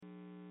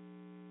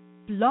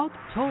Blog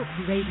Talk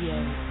Radio.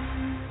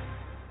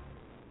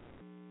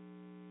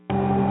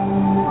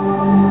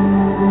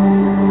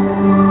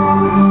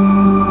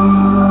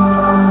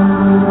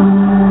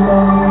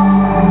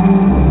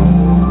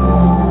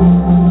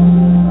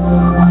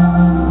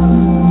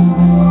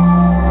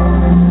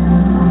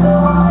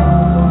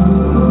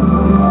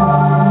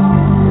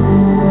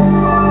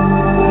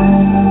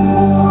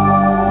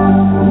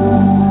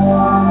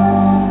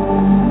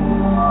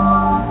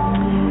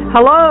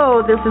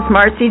 Hello, this is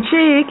Marcy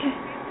Cheek,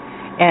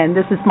 and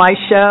this is my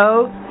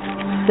show,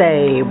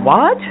 Say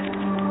What?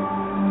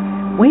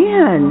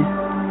 When?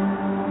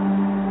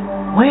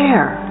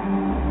 Where?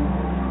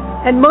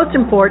 And most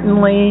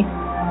importantly,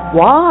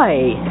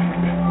 why?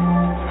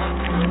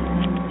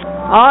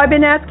 I've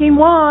been asking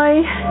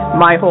why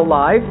my whole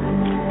life,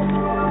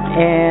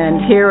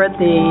 and here at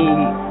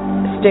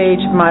the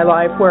stage of my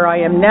life where I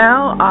am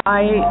now,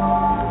 I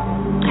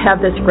have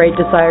this great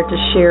desire to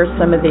share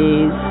some of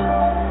these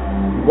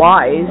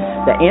whys,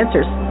 the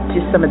answers to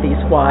some of these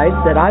whys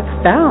that I've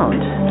found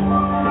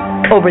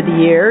over the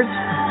years.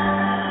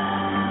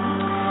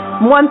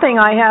 One thing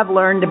I have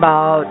learned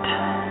about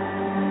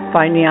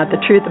finding out the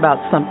truth about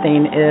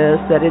something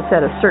is that it's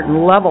at a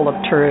certain level of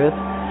truth,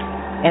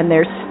 and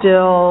there's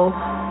still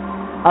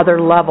other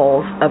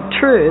levels of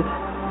truth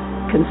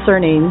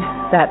concerning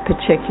that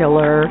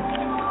particular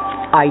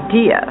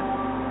idea,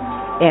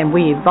 and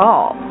we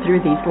evolve through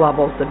these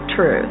levels of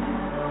truth.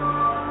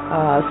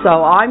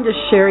 So I'm just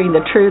sharing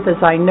the truth as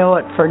I know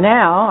it for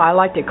now. I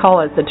like to call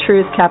it the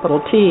truth,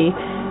 capital T,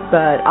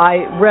 but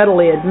I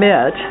readily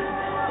admit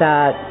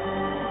that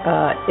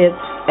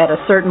it's at a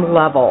certain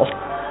level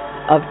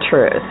of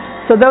truth.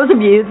 So those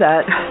of you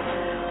that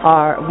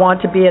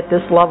want to be at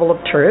this level of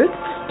truth,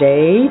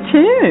 stay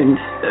tuned.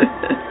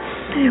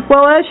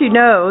 Well, as you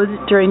know,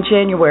 during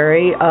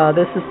January,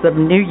 this is the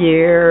new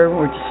year.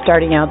 We're just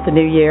starting out the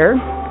new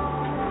year.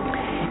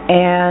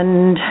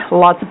 And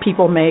lots of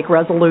people make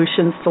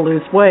resolutions to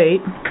lose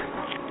weight.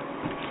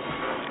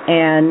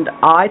 And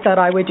I thought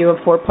I would do a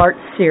 4-part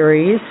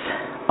series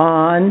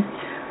on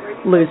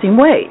losing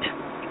weight.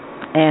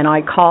 And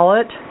I call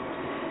it,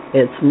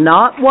 It's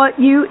Not What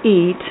You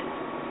Eat,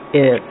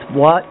 It's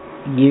What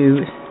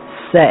You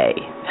Say.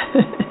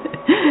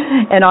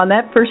 And on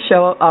my first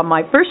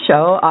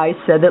show, I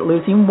said that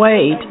losing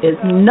weight is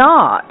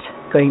not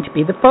going to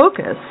be the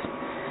focus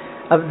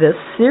of this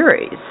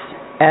series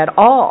at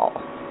all.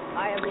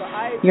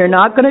 You're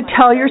not going to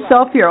tell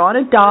yourself you're on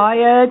a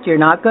diet. You're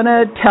not going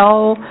to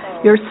tell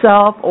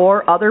yourself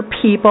or other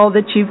people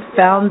that you've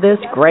found this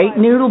great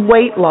new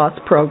weight loss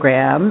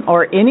program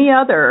or any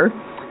other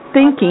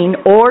thinking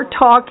or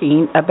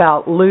talking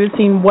about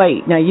losing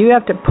weight. Now, you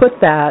have to put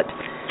that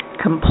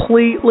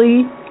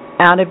completely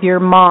out of your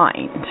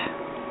mind.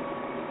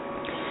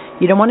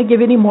 You don't want to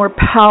give any more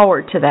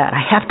power to that.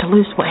 I have to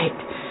lose weight.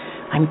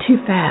 I'm too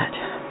fat.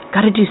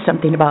 Got to do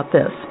something about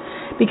this.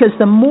 Because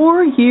the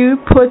more you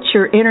put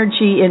your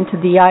energy into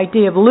the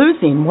idea of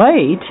losing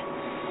weight,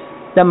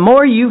 the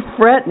more you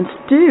fret and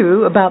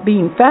stew about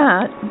being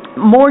fat,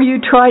 more you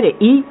try to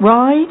eat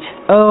right.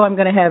 Oh, I'm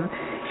going to have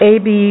A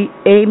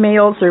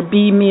meals or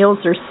B meals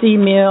or C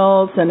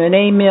meals, and an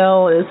A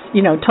meal is,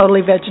 totally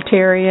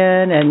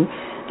vegetarian and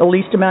the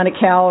least amount of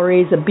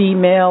calories. A B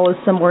meal is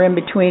somewhere in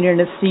between,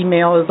 and a C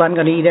meal is I'm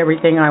going to eat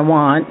everything I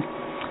want.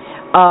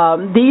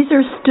 These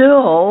are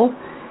still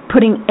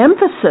putting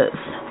emphasis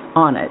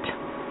on it.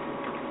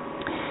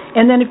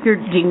 And then if you're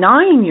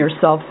denying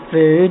yourself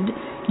food,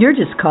 you're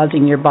just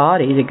causing your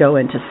body to go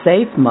into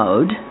safe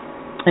mode,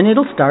 and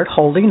it'll start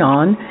holding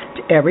on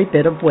to every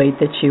bit of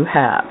weight that you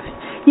have.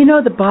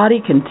 The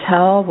body can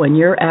tell when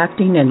you're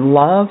acting in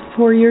love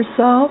for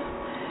yourself,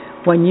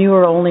 when you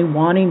are only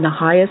wanting the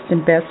highest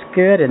and best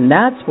good, and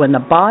that's when the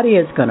body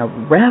is going to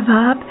rev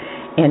up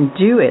and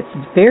do its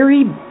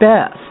very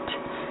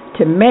best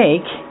to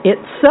make it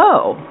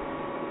so.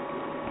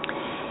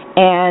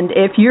 And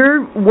if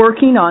you're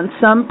working on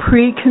some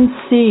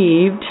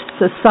preconceived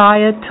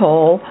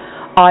societal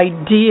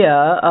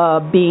idea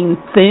of being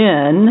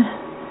thin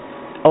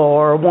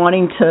or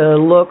wanting to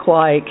look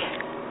like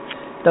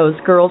those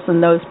girls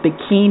in those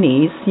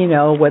bikinis,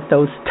 with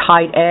those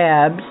tight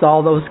abs,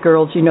 all those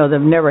girls,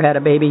 they've never had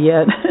a baby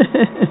yet.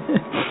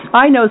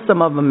 I know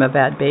some of them have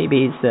had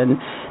babies, and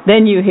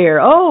then you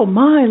hear, oh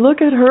my, look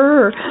at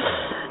her.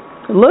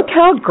 Look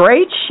how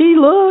great she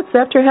looks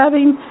after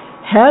having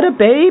had a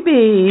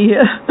baby.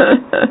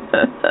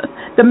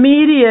 The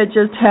media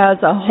just has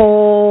a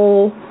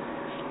whole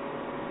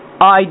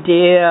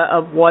idea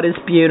of what is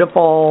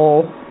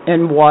beautiful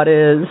and what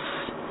is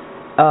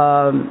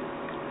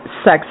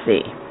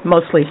sexy,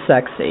 mostly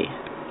sexy.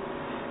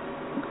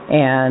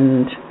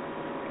 And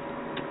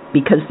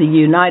because the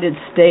United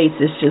States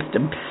is just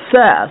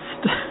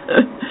obsessed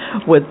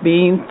with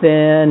being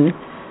thin,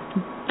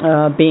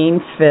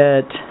 being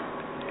fit,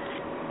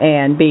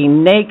 and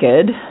being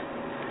naked,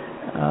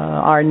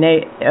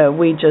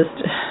 we just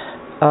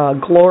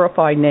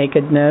glorify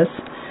nakedness,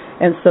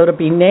 and so to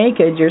be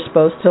naked, you're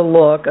supposed to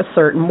look a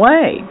certain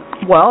way.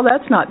 Well,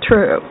 that's not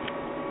true.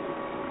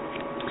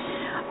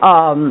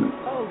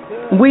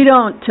 we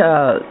don't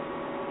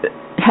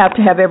have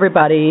to have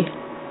everybody,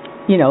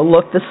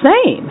 look the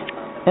same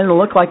and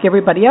look like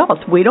everybody else.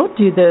 We don't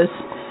do this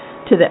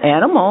to the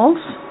animals.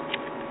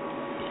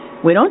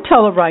 We don't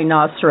tell a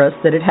rhinoceros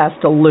that it has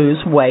to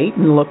lose weight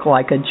and look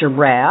like a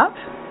giraffe.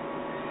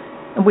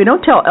 And we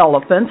don't tell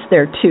elephants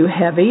they're too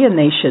heavy and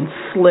they should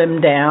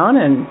slim down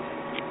and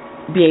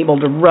be able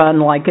to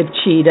run like a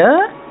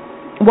cheetah.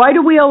 Why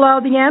do we allow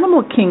the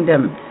animal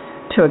kingdom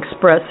to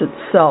express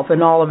itself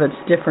in all of its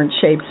different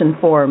shapes and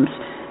forms,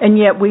 and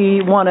yet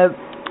we want to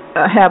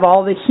have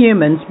all the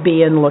humans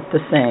be and look the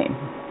same?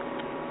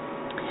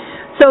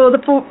 So the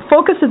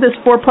focus of this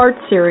 4-part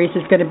series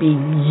is going to be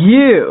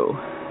you.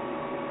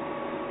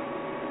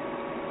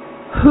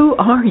 Who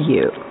are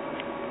you?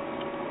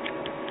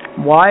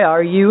 Why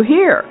are you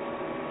here?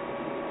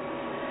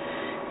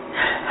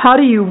 How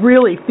do you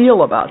really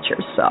feel about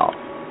yourself?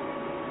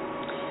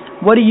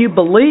 What do you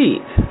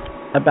believe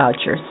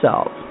about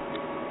yourself?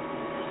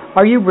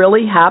 Are you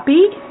really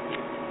happy?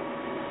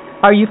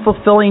 Are you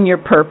fulfilling your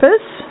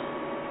purpose?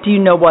 Do you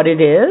know what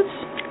it is?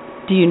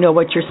 Do you know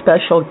what your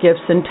special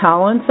gifts and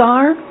talents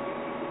are?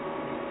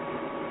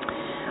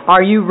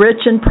 Are you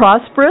rich and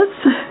prosperous?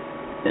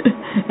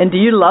 And do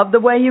you love the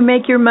way you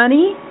make your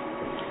money?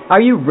 Are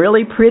you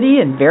really pretty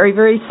and very,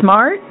 very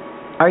smart?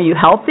 Are you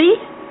healthy?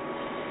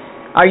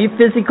 Are you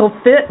physical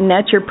fit and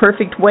at your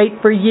perfect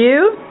weight for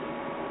you?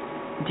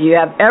 Do you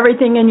have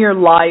everything in your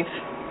life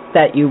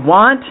that you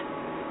want?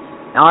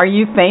 Are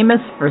you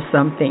famous for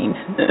something?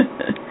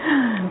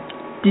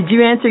 Did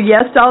you answer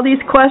yes to all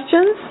these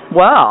questions?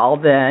 Well,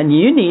 then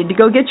you need to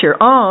go get your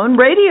own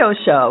radio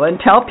show and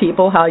tell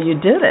people how you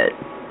did it.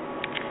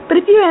 But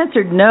if you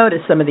answered no to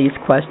some of these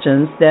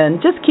questions,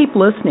 then just keep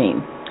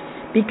listening,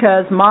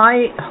 because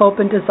my hope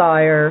and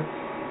desire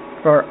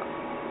for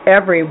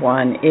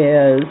everyone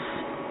is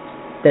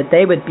that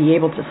they would be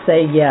able to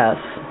say yes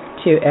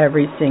to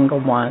every single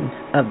one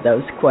of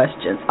those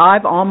questions.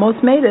 I've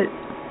almost made it.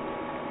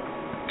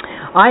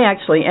 I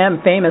actually am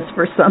famous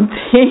for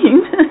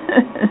something.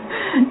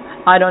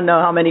 I don't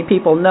know how many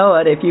people know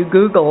it. If you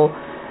Google,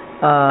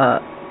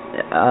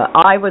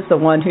 I was the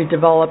one who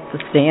developed the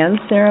sand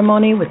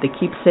ceremony with the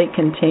keepsake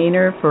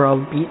container for a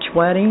beach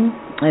wedding.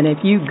 And if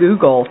you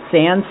Google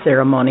sand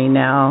ceremony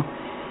now,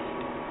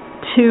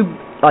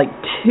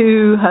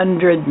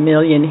 200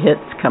 million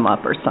hits come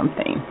up or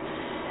something.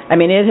 I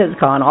mean, it has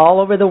gone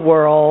all over the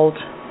world.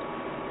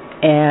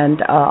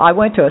 And I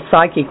went to a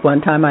psychic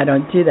one time. I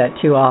don't do that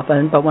too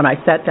often. But when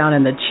I sat down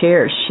in the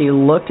chair, she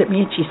looked at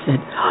me and she said,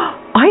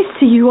 I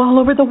see you all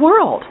over the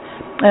world.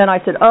 And I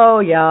said, oh,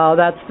 yeah,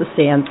 that's the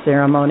sand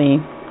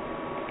ceremony.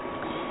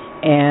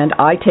 And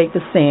I take the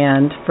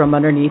sand from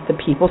underneath the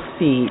people's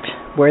feet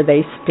where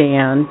they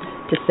stand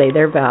to say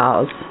their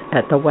vows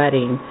at the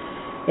wedding.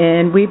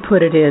 And we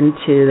put it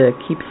into the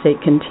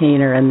keepsake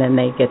container, and then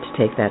they get to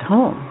take that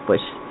home,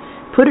 which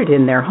put it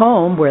in their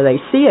home where they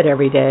see it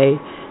every day,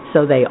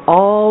 so they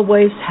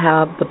always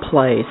have the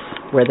place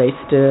where they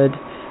stood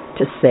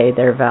to say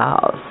their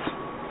vows.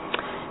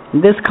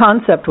 This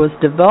concept was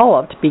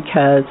developed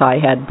because I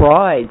had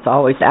brides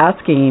always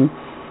asking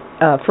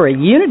for a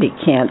unity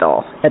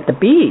candle at the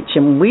beach,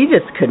 and we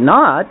just could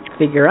not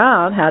figure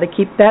out how to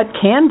keep that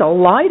candle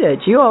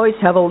lighted. You always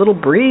have a little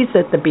breeze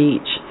at the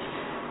beach.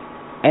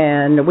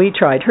 And we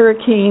tried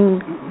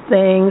hurricane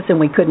things, and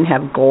we couldn't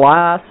have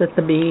glass at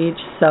the beach,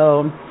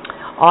 so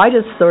I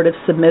just sort of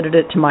submitted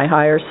it to my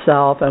higher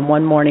self, and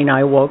one morning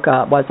I woke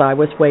up. As I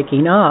was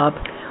waking up,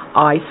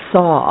 I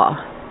saw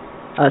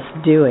us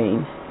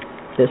doing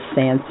this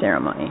sand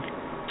ceremony.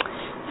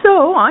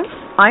 So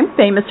I'm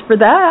famous for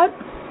that.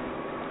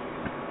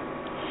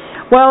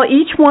 Well,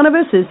 each one of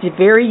us is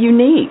very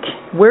unique.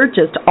 We're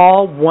just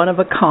all one of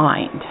a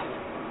kind.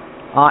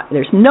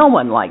 There's no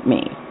one like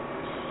me.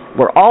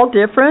 We're all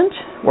different.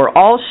 We're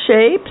all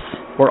shapes.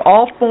 We're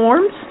all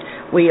forms.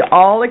 We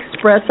all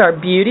express our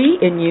beauty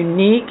in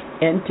unique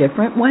and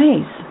different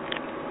ways.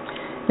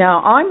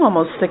 Now, I'm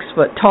almost 6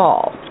 foot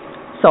tall,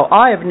 so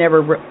I have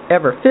never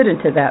ever fit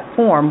into that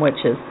form,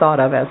 which is thought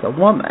of as a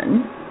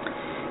woman.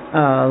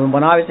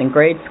 When I was in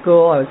grade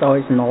school, I was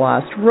always in the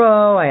last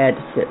row. I had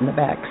to sit in the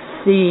back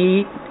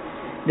seat.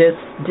 This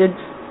did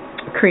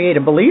create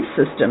a belief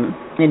system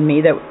in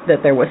me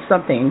that there was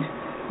something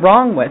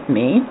wrong with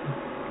me.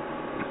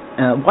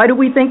 Why do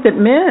we think that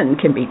men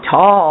can be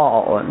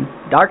tall and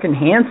dark and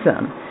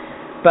handsome,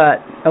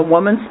 but a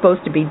woman's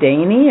supposed to be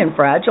dainty and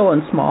fragile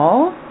and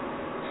small?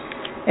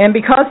 And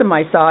because of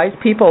my size,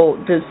 people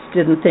just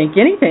didn't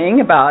think anything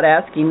about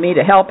asking me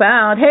to help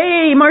out.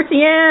 Hey,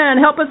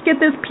 Marcianne, help us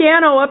get this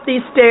piano up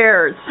these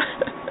stairs.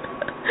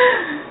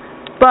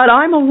 But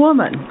I'm a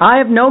woman. I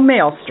have no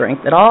male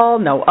strength at all,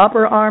 no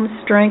upper arm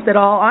strength at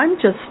all. I'm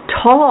just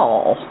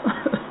tall.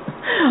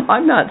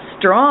 I'm not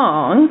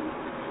strong.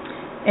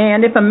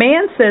 And if a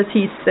man says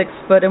he's 6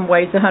 foot and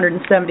weighs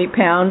 170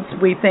 pounds,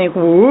 we think,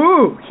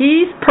 woo,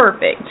 he's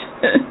perfect.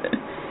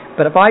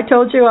 But if I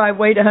told you I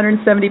weighed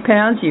 170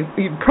 pounds,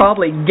 you'd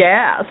probably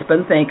gasp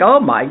and think, oh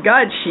my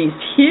God, she's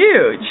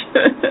huge.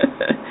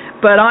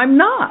 But I'm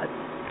not.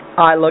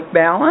 I look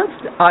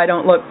balanced. I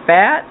don't look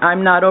fat.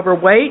 I'm not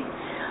overweight.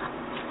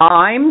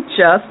 I'm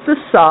just the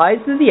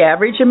size of the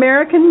average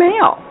American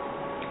male.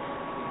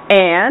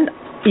 And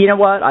you know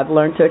what? I've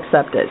learned to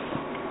accept it.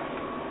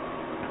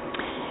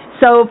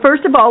 So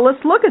first of all,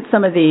 let's look at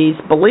some of these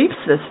belief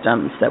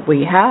systems that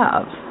we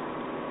have.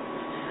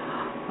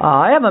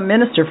 I have a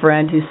minister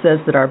friend who says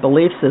that our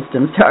belief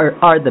systems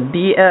are the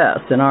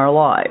BS in our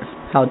lives.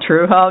 How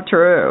true, how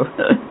true.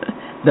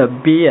 The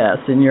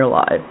BS in your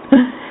life.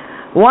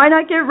 Why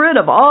not get rid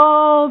of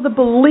all the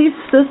belief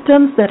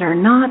systems that are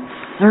not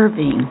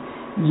serving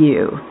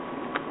you?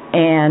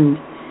 And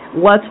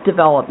let's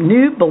develop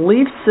new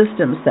belief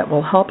systems that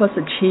will help us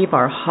achieve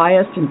our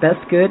highest and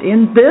best good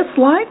in this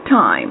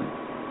lifetime.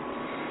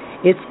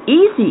 It's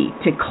easy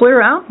to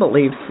clear out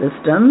belief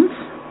systems.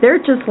 They're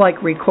just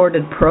like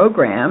recorded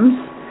programs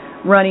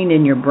running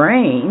in your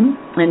brain.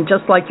 And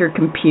just like your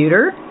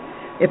computer,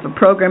 if a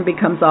program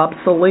becomes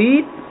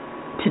obsolete,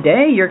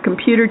 today your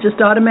computer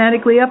just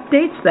automatically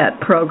updates that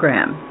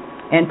program.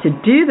 And to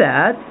do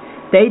that,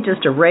 they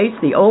just erase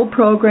the old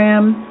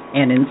program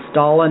and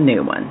install a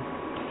new one.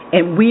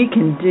 And we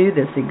can do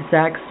this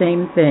exact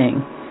same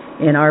thing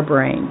in our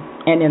brain.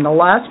 And in the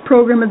last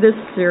program of this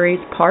series,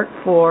 Part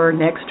 4,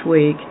 next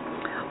week,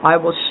 I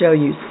will show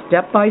you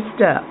step by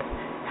step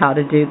how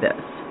to do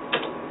this.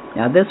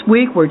 Now this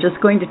week we're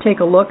just going to take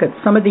a look at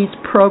some of these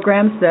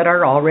programs that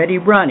are already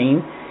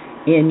running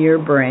in your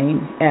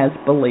brain as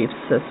belief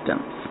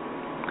systems.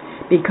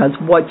 Because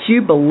what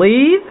you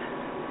believe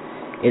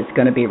is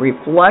going to be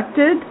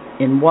reflected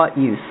in what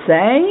you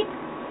say.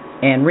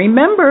 And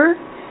remember,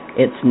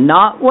 it's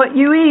not what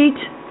you eat,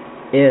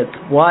 it's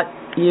what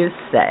you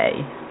say.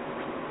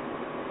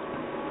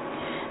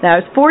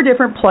 Now there's 4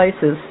 different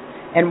places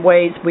and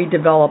ways we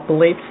develop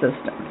belief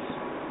systems.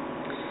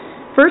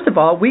 First of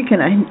all, we can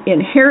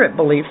inherit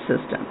belief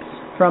systems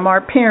from our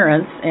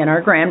parents and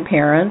our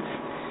grandparents.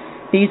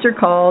 These are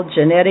called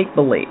genetic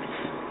beliefs,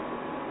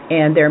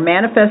 and they're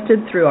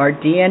manifested through our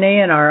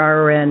DNA and our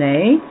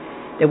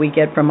RNA that we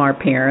get from our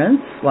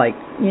parents. Like,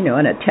 you know,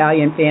 an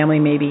Italian family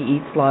maybe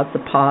eats lots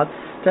of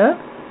pasta.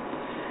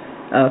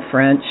 A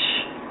French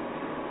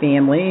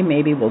family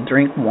maybe will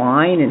drink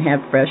wine and have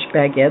fresh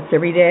baguettes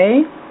every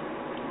day.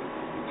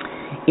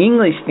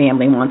 English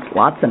family wants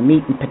lots of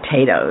meat and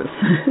potatoes.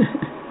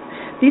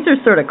 These are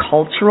sort of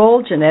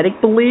cultural, genetic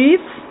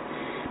beliefs,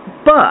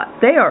 but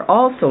they are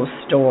also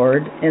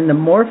stored in the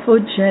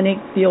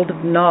morphogenic field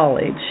of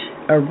knowledge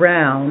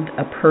around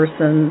a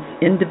person's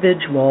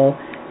individual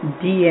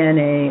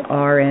DNA,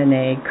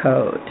 RNA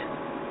code.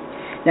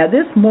 Now,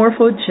 this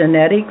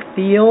morphogenetic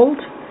field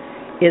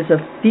is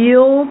a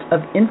field of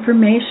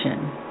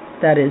information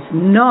that is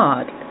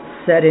not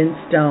set in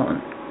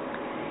stone.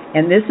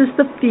 And this is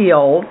the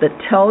field that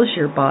tells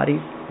your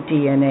body's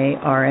DNA,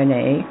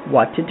 RNA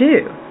what to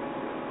do.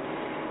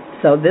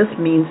 So this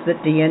means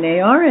that DNA,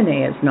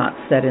 RNA is not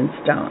set in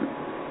stone.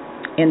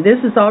 And this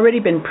has already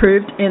been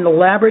proved in the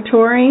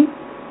laboratory.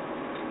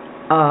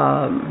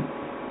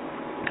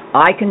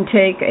 I can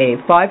take a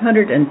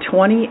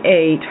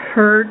 528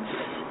 hertz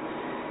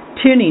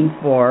tuning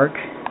fork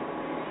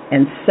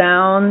and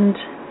sound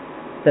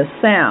the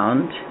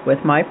sound with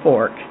my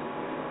fork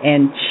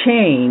and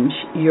change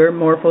your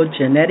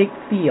morphogenetic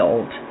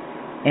field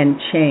and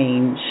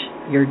change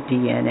your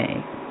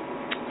DNA.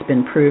 It's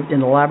been proved in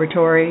the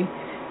laboratory.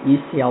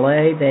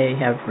 UCLA, they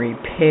have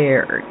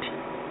repaired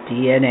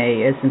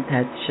DNA. Isn't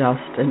that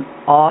just an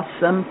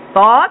awesome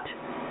thought?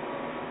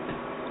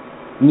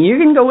 You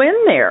can go in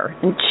there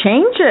and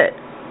change it.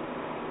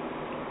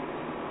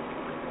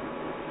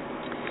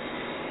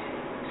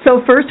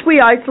 So first we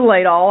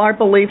isolate all our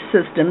belief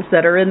systems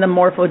that are in the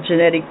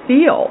morphogenetic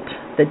field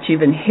that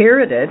you've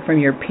inherited from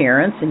your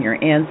parents and your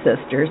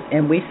ancestors,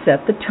 and we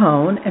set the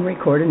tone and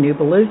record a new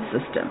belief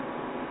system.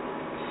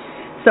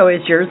 So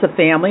is yours a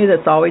family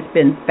that's always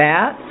been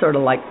fat, sort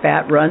of like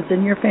fat runs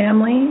in your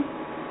family?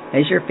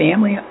 Has your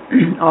family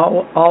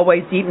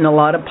always eaten a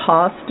lot of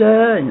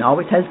pasta and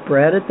always has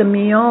bread at the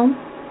meal?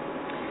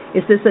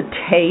 Is this a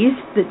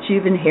taste that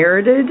you've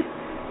inherited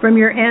from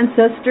your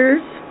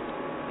ancestors?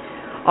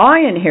 I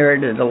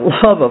inherited a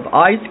love of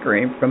ice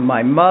cream from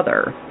my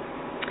mother.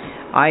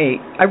 I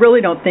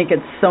really don't think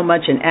it's so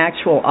much an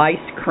actual ice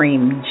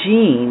cream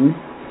gene,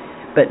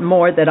 but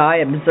more that I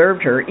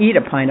observed her eat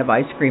a pint of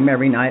ice cream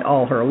every night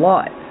all her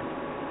life.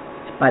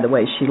 By the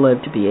way, she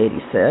lived to be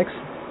 86.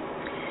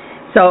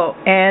 So,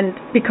 and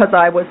because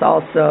I was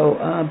also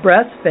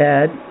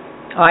breastfed,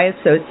 I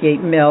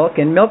associate milk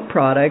and milk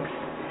products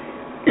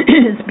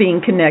as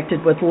being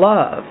connected with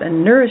love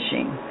and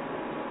nourishing.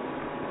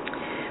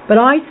 But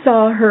I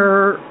saw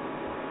her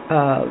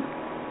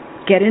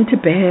get into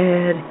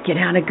bed, get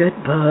out a good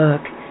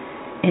book,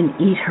 and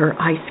eat her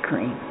ice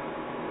cream.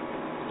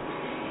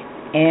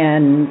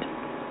 And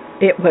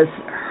it was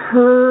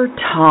her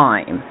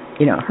time,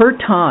 her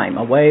time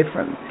away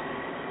from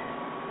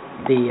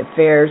the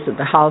affairs of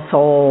the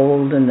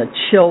household and the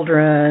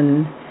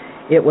children.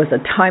 It was a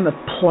time of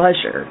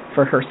pleasure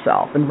for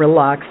herself and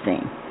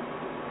relaxing.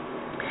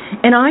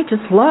 And I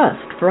just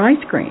lust for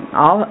ice cream.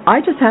 I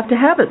just have to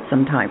have it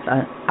sometimes.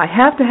 I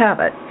have to have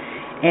it.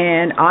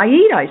 And I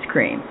eat ice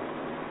cream.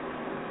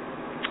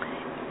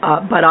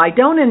 But I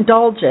don't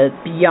indulge it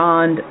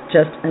beyond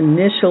just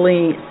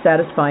initially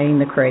satisfying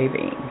the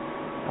craving.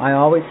 I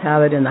always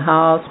have it in the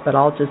house, but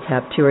I'll just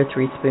have 2 or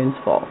 3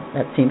 spoonsful.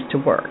 That seems to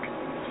work.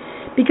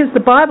 Because the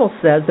Bible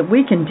says that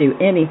we can do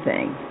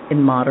anything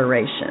in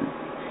moderation,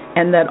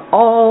 and that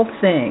all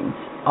things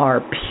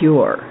are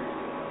pure.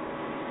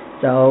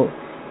 So,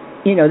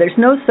 there's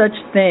no such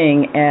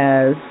thing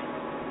as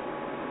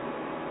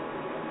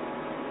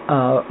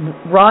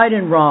right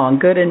and wrong,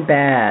 good and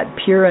bad,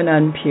 pure and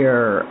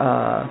impure,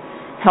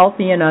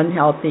 healthy and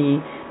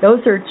unhealthy.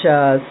 Those are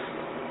just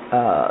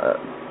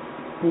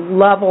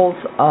levels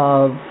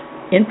of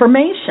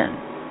information.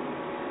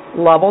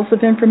 Levels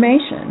of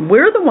information.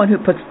 We're the one who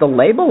puts the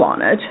label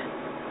on it.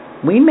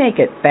 We make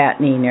it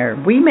fattening or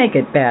we make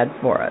it bad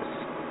for us.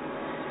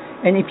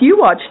 And if you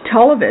watch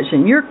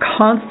television, you're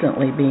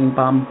constantly being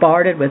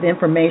bombarded with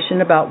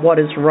information about what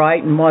is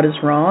right and what is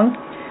wrong.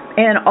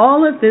 And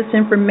all of this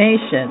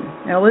information,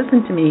 now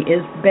listen to me,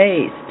 is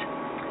based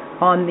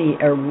on the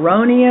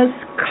erroneous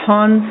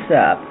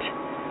concept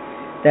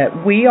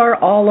that we are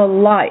all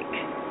alike.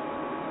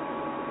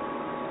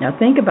 Now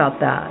think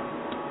about that.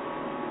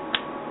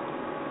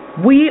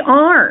 We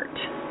aren't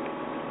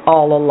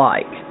all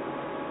alike.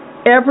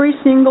 Every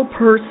single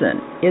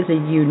person is a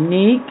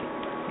unique,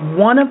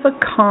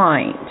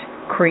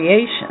 one-of-a-kind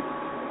creation.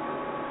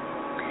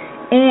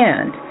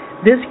 And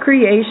this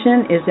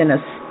creation is in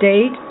a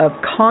state of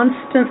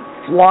constant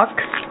flux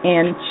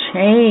and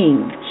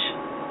change.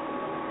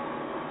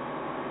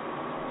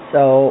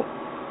 So,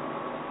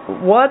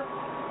 what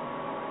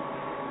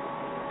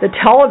the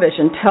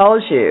television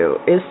tells you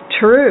is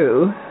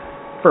true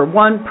for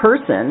one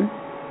person,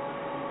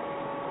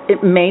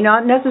 it may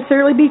not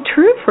necessarily be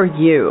true for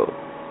you.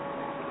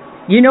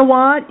 You know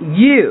what?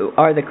 You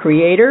are the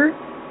creator,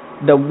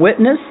 the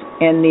witness,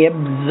 and the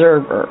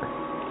observer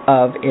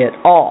of it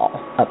all,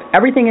 of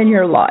everything in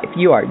your life.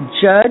 You are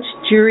judge,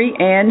 jury,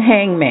 and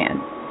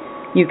hangman.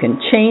 You can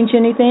change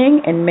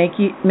anything and make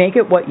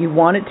it what you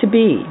want it to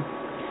be,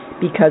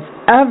 because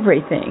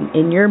everything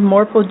in your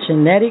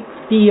morphogenetic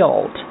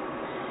field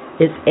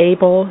is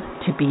able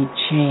to be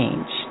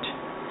changed.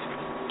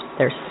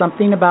 There's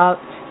something about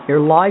your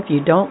life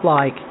you don't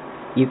like,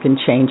 you can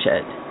change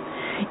it.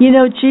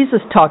 Jesus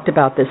talked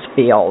about this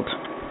field.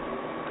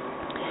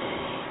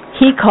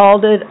 He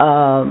called it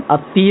a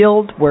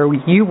field where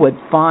you would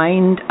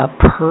find a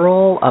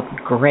pearl of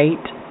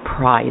great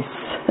price.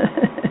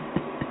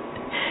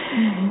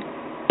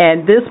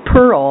 And this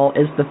pearl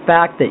is the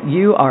fact that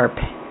you are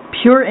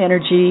pure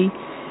energy,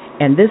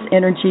 and this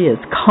energy is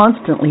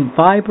constantly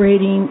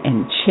vibrating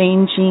and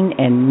changing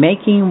and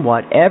making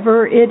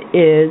whatever it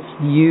is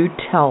you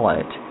tell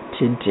it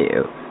to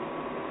do.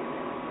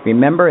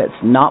 Remember, it's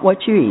not what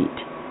you eat,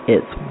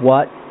 it's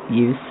what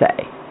you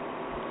say.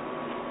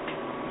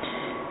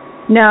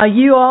 Now,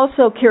 you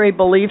also carry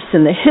beliefs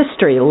in the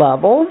history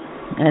level,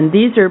 and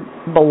these are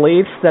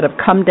beliefs that have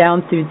come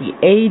down through the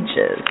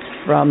ages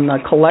from the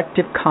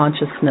collective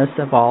consciousness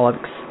of all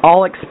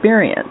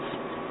experience.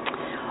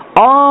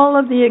 All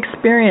of the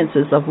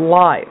experiences of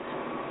life.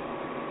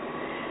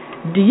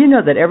 Do you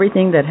know that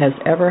everything that has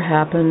ever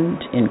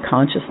happened in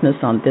consciousness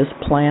on this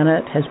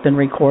planet has been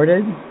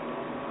recorded?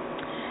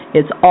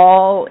 It's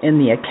all in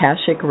the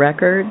Akashic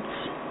records.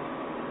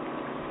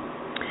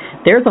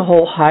 There's a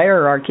whole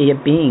hierarchy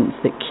of beings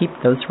that keep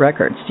those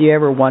records. Do you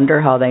ever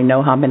wonder how they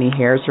know how many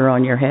hairs are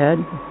on your head?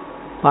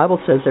 The Bible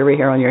says every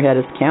hair on your head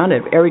is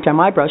counted. Every time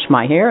I brush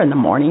my hair in the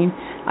morning,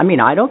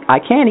 I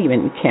can't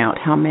even count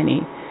how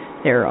many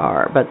there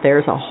are, but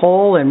there's a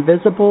whole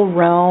invisible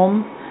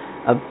realm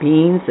of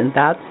beings, and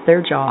that's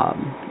their job.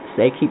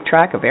 They keep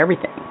track of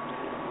everything.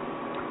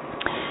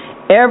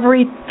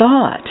 Every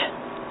thought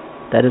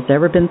that has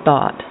ever been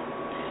thought,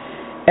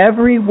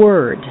 every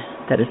word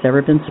that has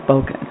ever been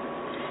spoken,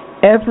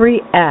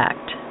 every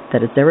act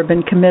that has ever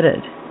been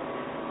committed,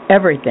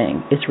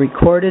 everything is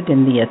recorded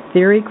in the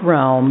etheric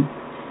realm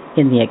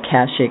in the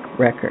Akashic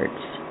records.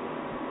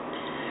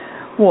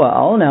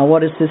 Well, now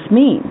what does this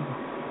mean?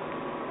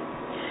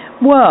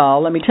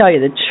 Well, let me tell you,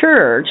 the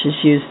church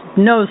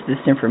knows this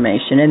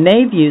information, and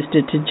they've used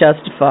it to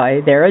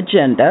justify their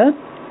agenda.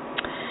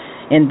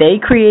 And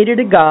they created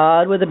a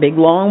God with a big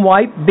long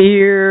white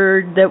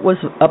beard that was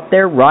up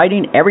there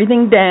writing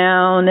everything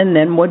down, and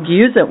then would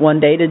use it one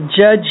day to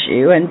judge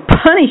you and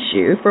punish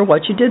you for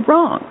what you did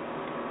wrong.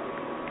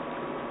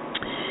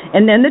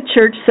 And then the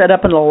church set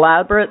up an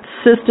elaborate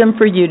system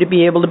for you to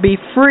be able to be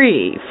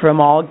free from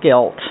all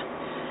guilt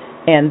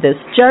and this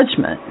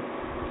judgment.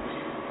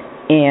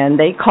 And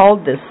they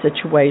called this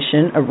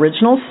situation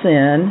original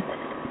sin,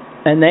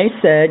 and they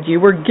said you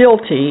were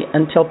guilty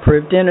until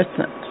proved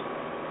innocent.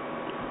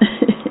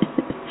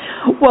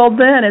 Well,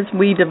 then, as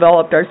we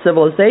developed our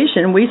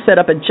civilization, we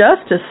set up a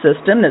justice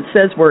system that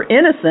says we're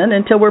innocent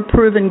until we're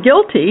proven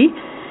guilty,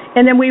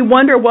 and then we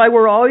wonder why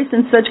we're always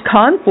in such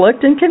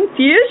conflict and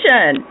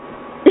confusion.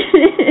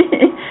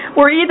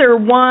 We're either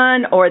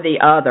one or the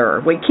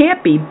other. We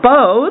can't be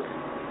both.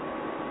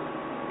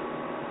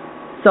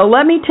 So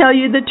let me tell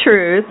you the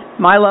truth,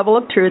 my level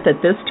of truth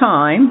at this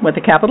time, with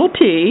a capital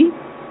T.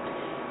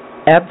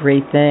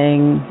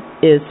 Everything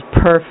is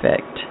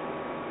perfect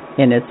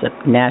in its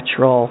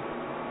natural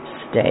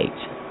state.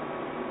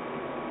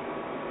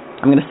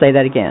 I'm going to say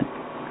that again.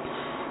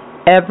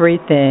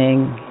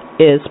 Everything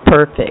is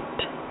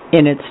perfect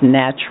in its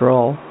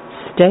natural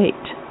state.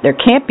 There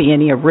can't be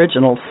any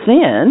original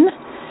sin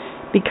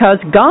because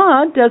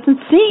God doesn't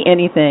see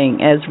anything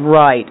as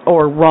right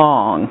or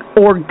wrong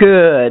or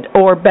good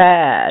or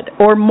bad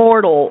or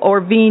mortal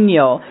or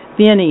venial.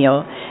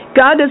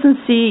 God doesn't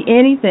see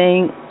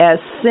anything as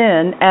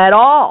sin at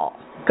all.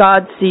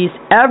 God sees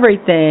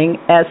everything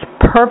as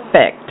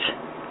perfect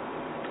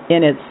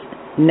in its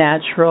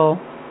natural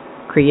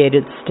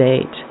created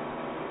state.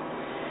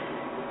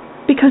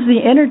 Because the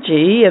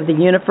energy of the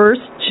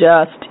universe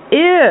just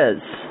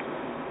is.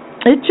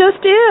 It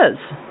just is.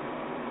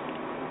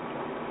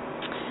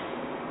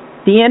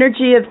 The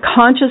energy of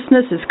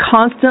consciousness is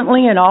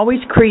constantly and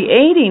always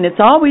creating. It's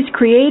always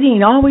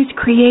creating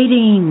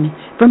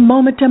from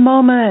moment to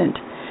moment.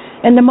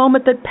 And the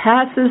moment that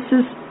passes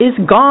is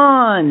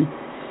gone.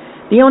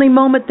 The only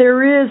moment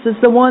there is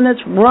the one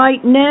that's right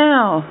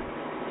now.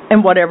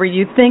 And whatever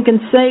you think and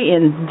say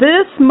in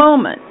this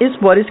moment is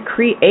what is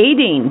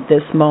creating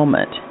this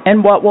moment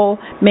and what will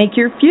make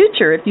your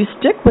future if you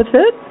stick with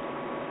it.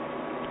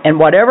 And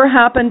whatever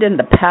happened in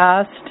the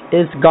past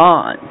is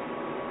gone.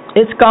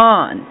 It's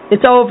gone.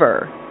 It's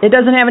over. It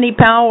doesn't have any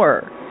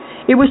power.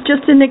 It was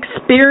just an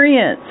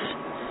experience.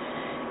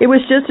 It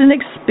was just an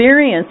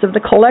experience of the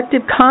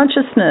collective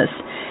consciousness.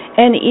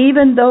 And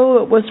even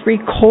though it was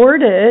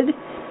recorded,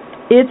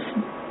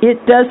 it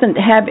doesn't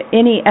have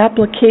any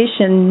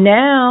application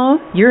now.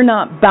 You're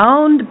not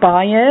bound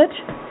by it.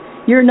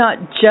 You're not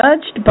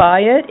judged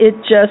by it. It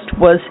just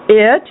was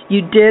it.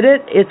 You did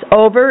it. It's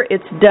over.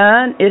 It's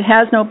done. It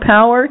has no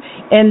power.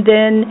 And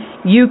then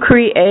you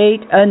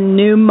create a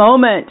new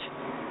moment.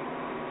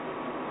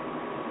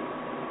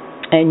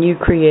 And you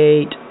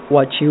create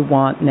what you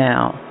want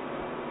now.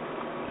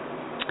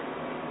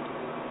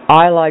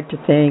 I like to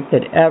think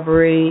that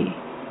every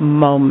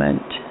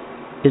moment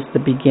is the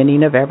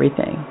beginning of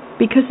everything.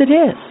 Because it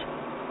is.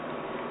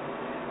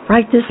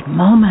 Right this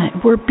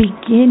moment, we're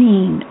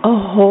beginning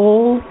a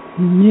whole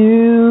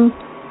new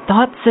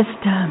thought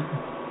system.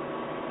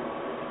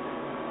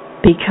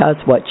 Because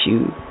what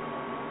you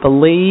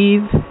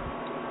believe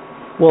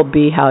will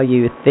be how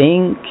you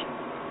think,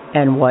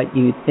 and what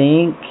you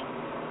think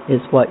is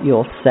what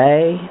you'll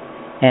say,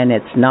 and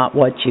it's not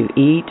what you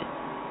eat,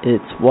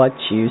 it's what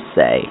you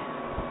say.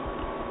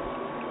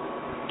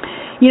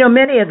 You know,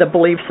 many of the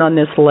beliefs on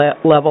this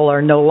level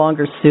are no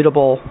longer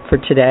suitable for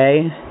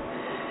today.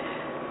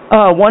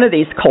 One of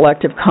these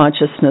collective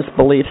consciousness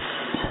beliefs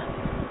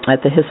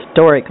at the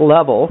historic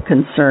level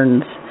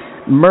concerns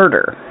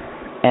murder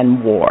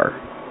and war.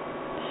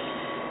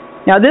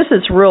 Now, this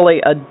is really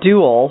a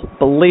dual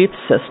belief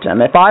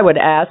system. If I would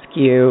ask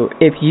you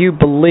if you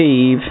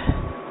believe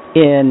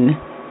in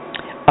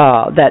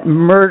that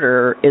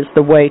murder is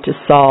the way to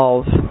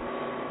solve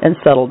and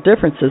settle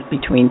differences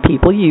between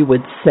people, you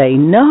would say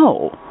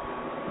no,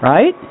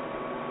 right?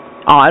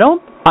 I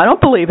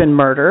don't believe in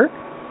murder.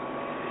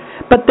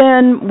 But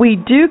then we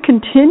do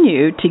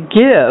continue to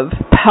give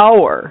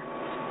power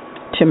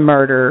to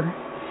murder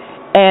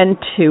and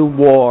to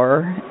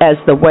war as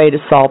the way to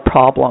solve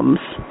problems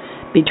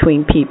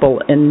between people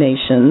and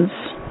nations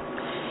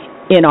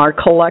in our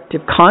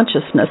collective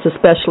consciousness,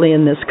 especially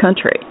in this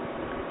country.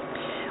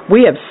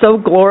 We have so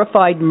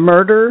glorified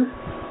murder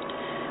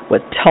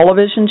with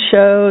television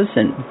shows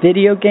and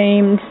video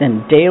games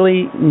and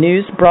daily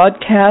news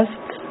broadcasts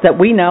that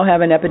we now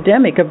have an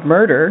epidemic of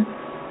murder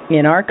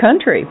in our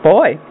country.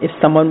 Boy, if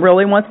someone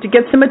really wants to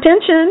get some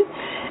attention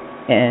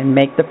and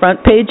make the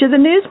front page of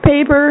the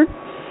newspaper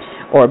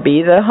or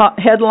be the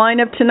headline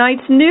of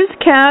tonight's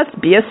newscast,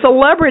 be a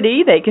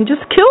celebrity, they can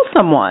just kill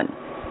someone.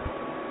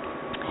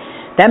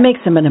 That makes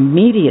them an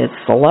immediate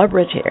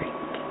celebrity.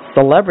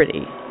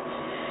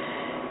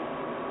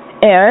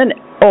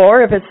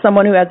 Or if it's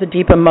someone who has a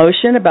deep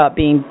emotion about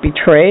being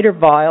betrayed or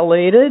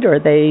violated, or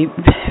they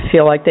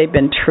feel like they've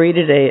been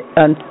treated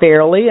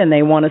unfairly and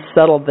they want to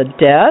settle the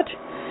debt,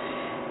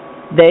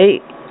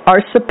 they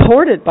are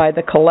supported by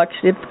the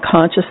collective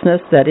consciousness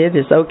that it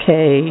is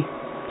okay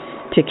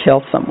to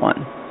kill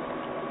someone.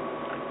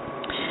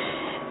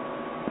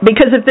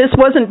 Because if this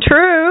wasn't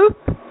true,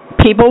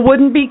 people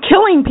wouldn't be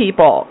killing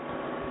people.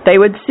 They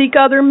would seek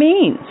other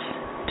means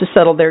to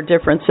settle their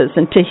differences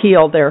and to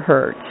heal their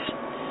hurts.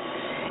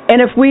 And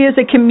if we as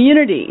a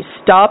community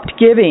stopped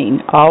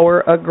giving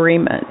our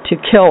agreement to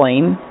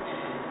killing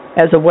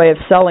as a way of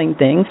selling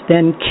things,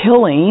 then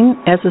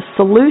killing as a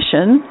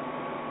solution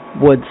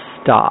would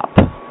stop.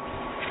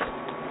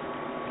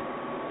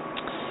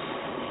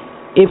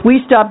 If we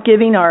stop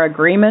giving our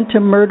agreement to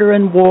murder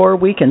and war,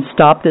 we can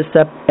stop this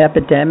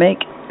epidemic.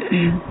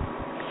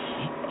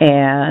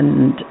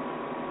 And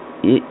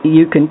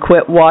You can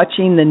quit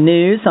watching the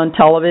news on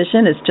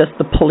television. It's just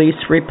the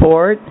police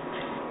report.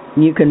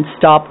 You can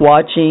stop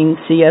watching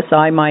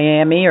CSI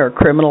Miami or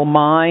Criminal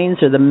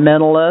Minds or The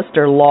Mentalist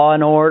or Law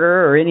and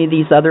Order or any of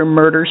these other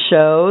murder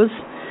shows.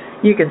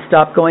 You can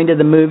stop going to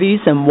the movies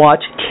and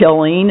watch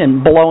killing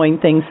and blowing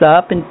things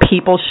up and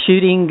people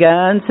shooting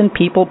guns and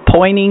people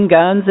pointing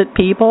guns at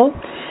people,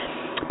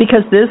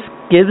 because this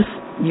gives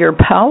your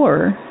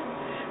power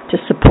to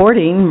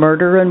supporting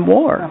murder and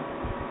war.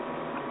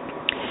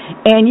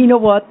 And you know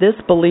what? This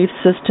belief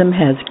system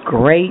has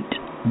great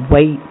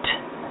weight.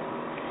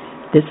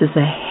 This is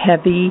a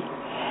heavy,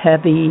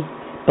 heavy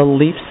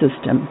belief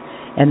system,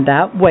 and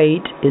that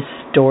weight is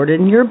stored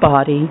in your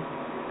body,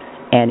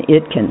 and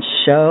it can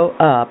show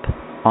up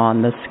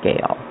on the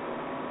scale.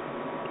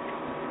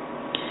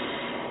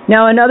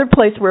 Now, another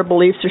place where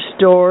beliefs are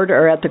stored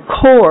are at the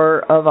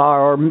core of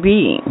our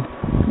being.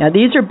 Now,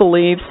 these are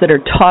beliefs that are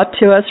taught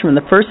to us from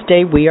the first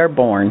day we are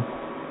born.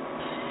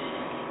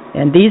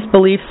 And these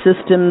belief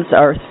systems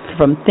are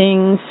from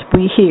things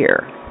we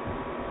hear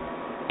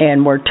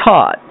and we're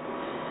taught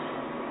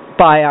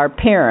by our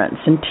parents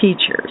and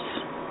teachers.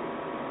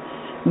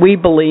 We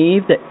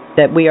believe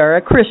that we are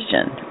a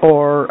Christian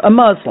or a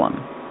Muslim,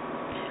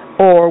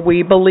 or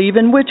we believe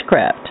in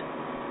witchcraft,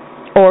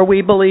 or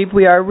we believe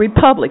we are a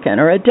Republican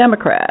or a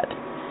Democrat,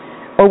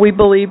 or we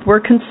believe we're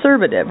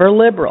conservative or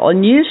liberal.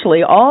 And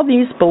usually all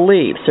these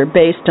beliefs are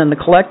based on the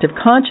collective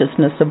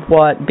consciousness of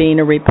what being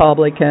a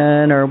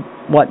Republican or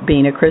what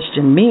being a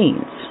Christian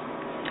means.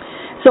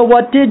 So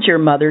what did your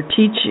mother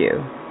teach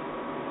you?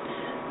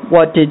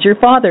 What did your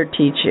father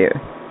teach you?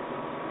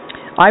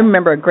 I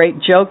remember a great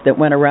joke that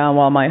went around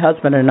while my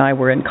husband and I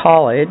were in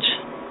college.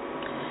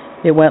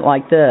 It went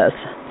like this.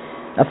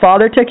 A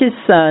father took his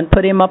son,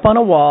 put him up on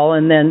a wall,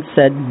 and then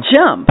said,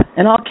 "Jump,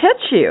 and I'll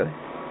catch you."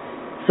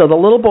 So the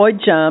little boy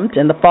jumped,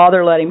 and the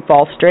father let him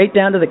fall straight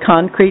down to the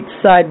concrete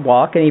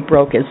sidewalk, and he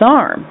broke his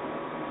arm.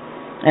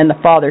 And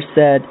the father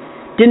said,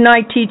 "Didn't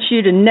I teach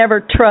you to never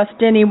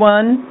trust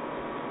anyone?"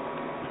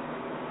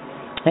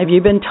 Have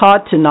you been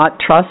taught to not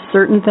trust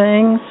certain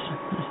things,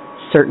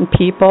 certain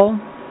people?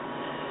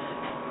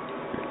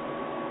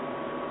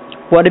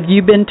 What have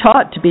you been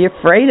taught to be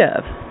afraid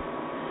of?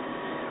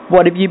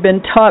 What have you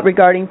been taught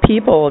regarding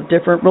people of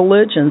different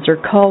religions or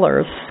color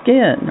of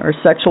skin or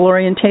sexual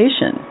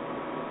orientation?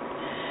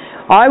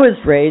 I was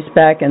raised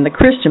back in the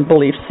Christian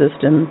belief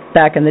system,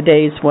 back in the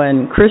days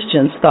when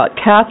Christians thought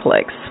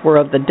Catholics were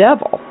of the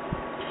devil.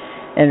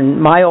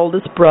 And my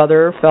oldest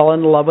brother fell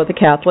in love with a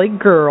Catholic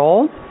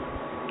girl.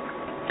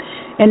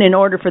 And in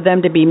order for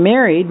them to be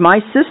married, my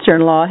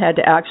sister-in-law had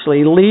to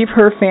actually leave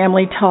her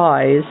family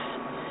ties,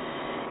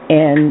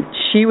 and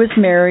she was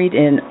married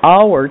in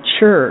our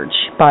church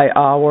by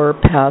our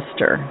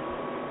pastor.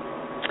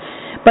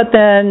 But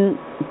then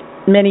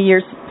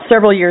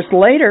several years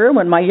later,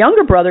 when my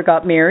younger brother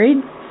got married,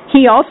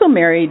 he also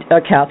married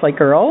a Catholic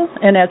girl,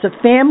 and as a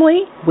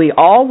family, we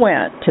all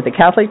went to the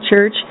Catholic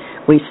church.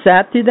 We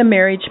sat through the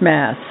marriage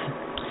mass.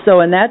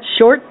 So in that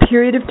short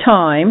period of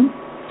time,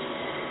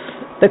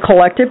 the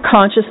collective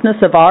consciousness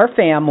of our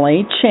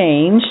family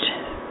changed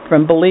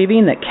from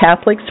believing that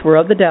Catholics were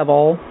of the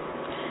devil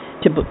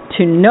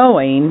to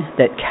knowing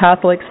that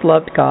Catholics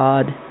loved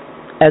God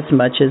as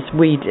much as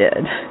we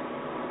did.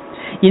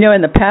 You know,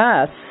 in the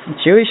past,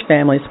 Jewish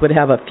families would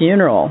have a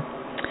funeral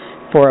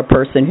for a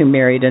person who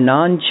married a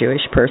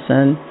non-Jewish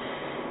person,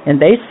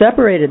 and they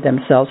separated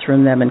themselves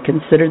from them and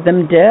considered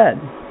them dead.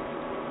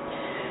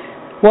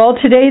 Well,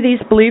 today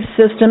these belief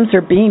systems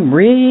are being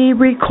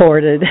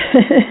re-recorded.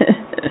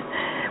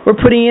 We're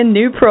putting in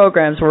new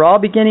programs. We're all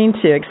beginning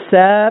to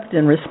accept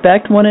and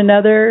respect one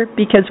another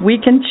because we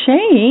can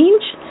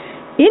change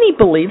any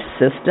belief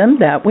system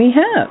that we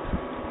have.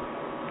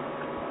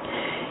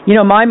 You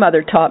know, my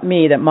mother taught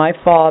me that my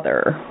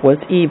father was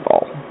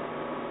evil.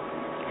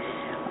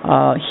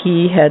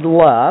 He had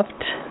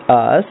left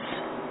us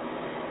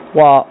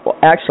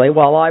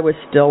while I was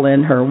still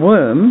in her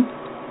womb.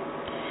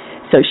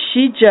 So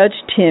she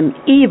judged him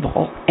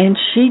evil, and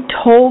she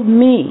told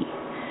me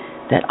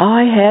that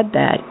I had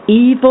that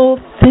evil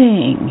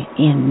thing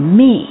in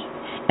me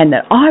and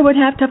that I would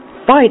have to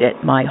fight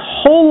it my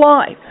whole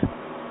life.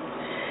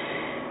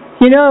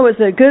 You know, it was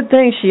a good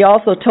thing she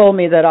also told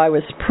me that I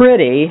was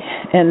pretty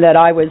and that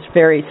I was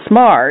very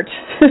smart,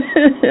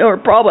 or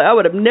probably I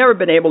would have never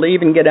been able to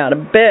even get out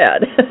of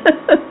bed,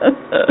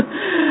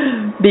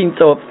 being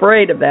so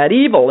afraid of that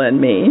evil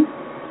in me.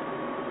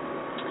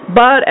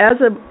 But as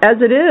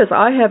it is,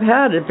 I have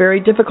had a very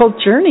difficult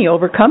journey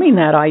overcoming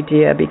that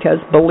idea, because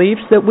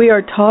beliefs that we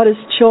are taught as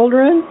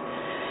children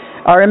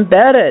are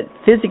embedded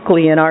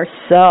physically in our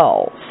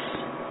cells.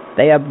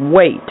 They have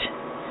weight.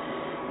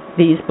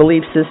 These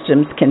belief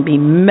systems can be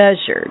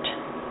measured,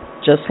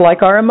 just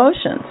like our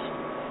emotions.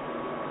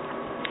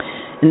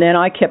 And then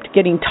I kept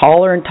getting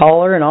taller and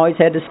taller and always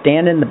had to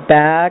stand in the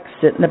back,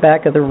 sit in the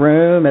back of the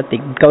room,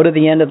 go to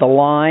the end of the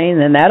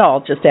line, and that all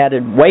just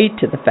added weight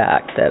to the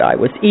fact that I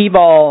was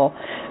evil,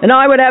 and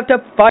I would have to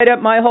fight it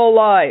my whole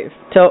life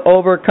to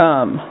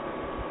overcome.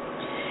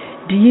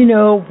 do you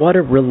know what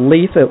a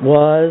relief it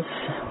was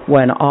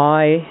when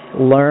I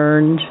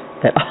learned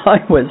that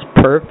I was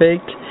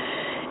perfect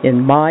in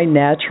my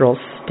natural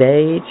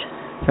state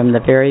from the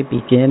very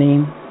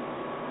beginning?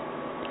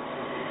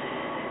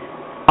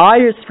 I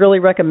just really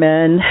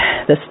recommend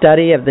the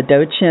study of the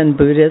Dzogchen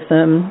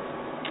Buddhism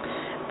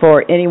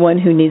for anyone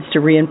who needs to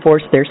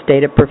reinforce their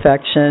state of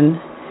perfection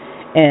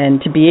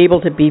and to be able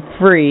to be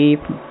free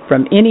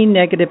from any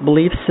negative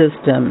belief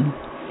system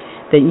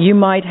that you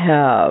might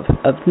have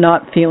of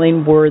not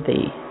feeling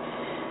worthy,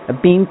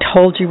 of being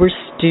told you were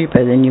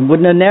stupid and you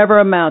would never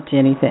amount to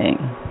anything,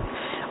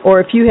 or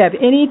if you have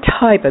any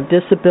type of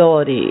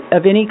disability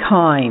of any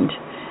kind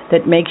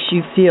that makes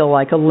you feel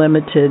like a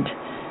limited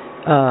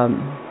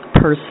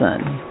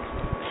person.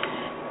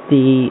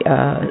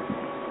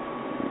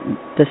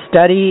 The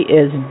study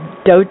is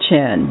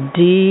Dzogchen,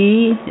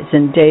 D as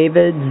in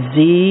David,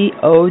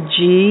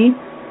 Dzogchen,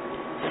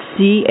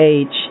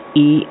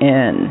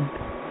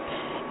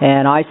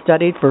 and I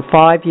studied for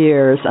 5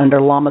 years under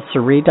Lama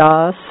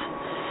Suridas.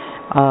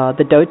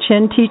 The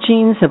Dzogchen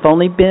teachings have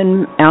only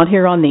been out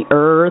here on the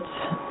earth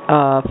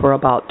for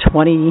about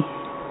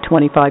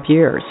 25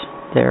 years.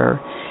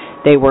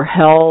 They were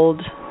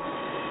held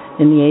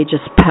in the ages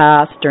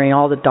past, during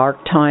all the dark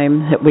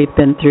time that we've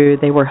been through.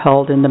 They were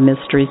held in the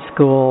mystery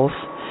schools.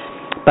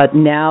 But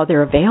now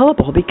they're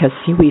available because,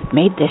 see, we've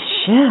made this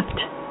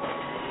shift.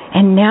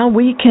 And now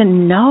we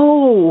can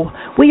know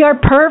we are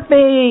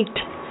perfect.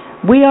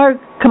 We are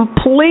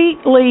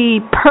completely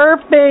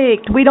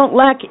perfect. We don't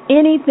lack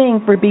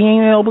anything for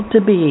being able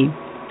to be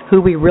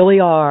who we really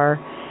are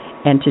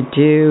and to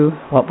do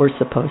what we're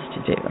supposed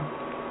to do.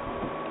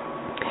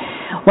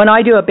 When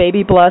I do a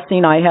baby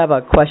blessing, I have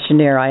a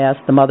questionnaire I ask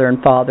the mother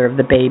and father of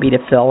the baby to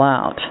fill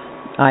out.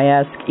 I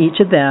ask each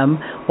of them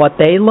what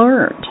they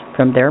learned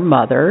from their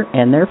mother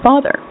and their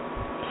father,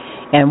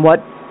 and what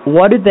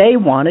do they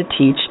want to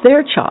teach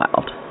their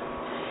child.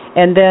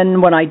 And then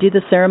when I do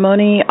the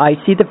ceremony, I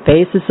see the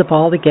faces of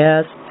all the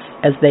guests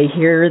as they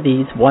hear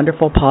these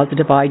wonderful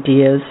positive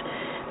ideas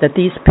that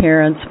these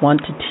parents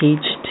want to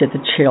teach to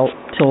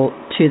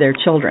their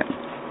children.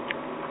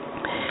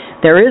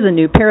 There is a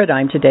new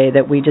paradigm today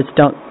that we just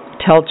don't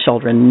tell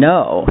children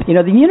no. You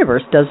know, the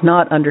universe does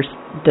not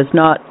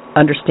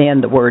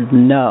understand the word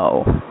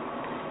no.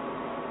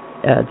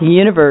 The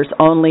universe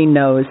only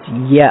knows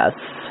yes,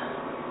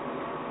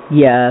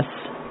 yes,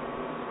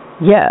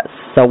 yes.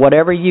 So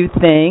whatever you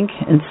think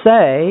and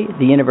say,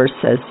 the universe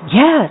says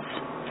yes.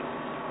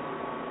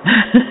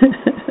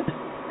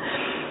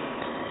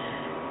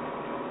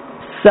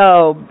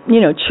 So,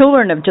 you know,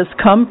 children have just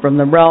come from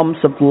the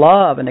realms of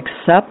love and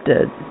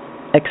acceptance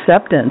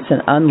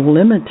and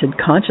unlimited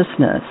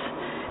consciousness.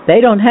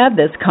 They don't have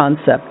this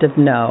concept of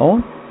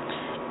no.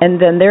 And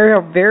then there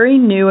are very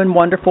new and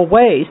wonderful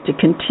ways to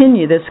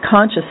continue this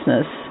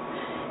consciousness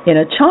in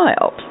a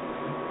child.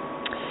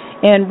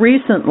 And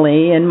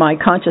recently, in my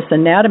conscious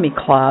anatomy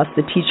class,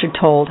 the teacher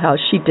told how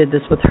she did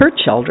this with her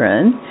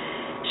children.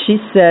 She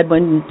said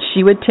when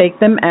she would take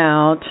them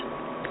out,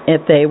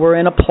 if they were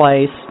in a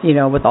place, you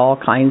know, with all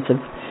kinds of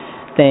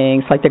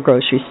things, like the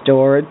grocery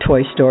store, a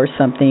toy store,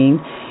 something,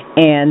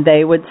 and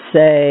they would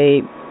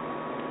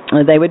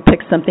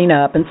pick something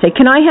up and say,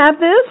 "Can I have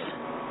this?"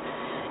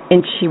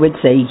 And she would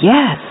say,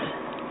 "Yes."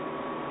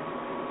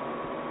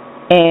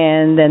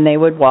 And then they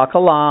would walk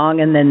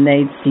along, and then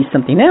they'd see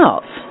something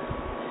else.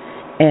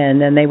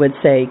 And then they would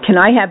say, "Can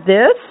I have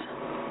this?"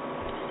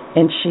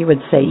 And she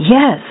would say,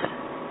 "Yes."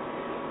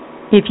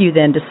 If you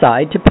then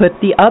decide to put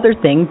the other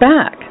thing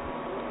back.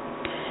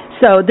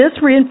 So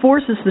this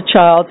reinforces the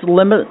child's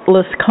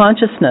limitless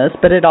consciousness,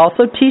 but it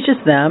also teaches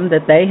them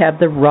that they have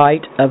the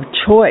right of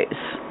choice.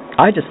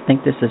 I just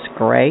think this is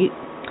great.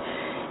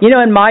 You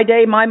know, in my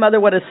day, my mother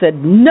would have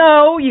said,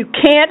 "No, you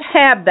can't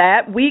have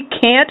that. We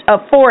can't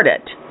afford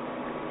it."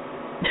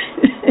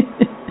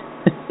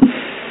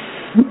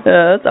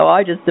 So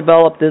I just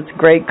developed this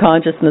great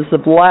consciousness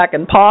of lack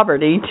and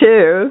poverty,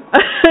 too.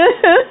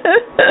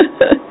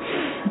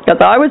 Because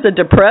I was a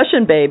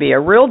Depression baby,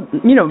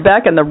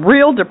 back in the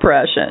real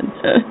Depression.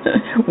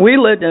 We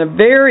lived in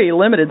very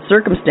limited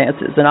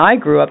circumstances, and I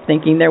grew up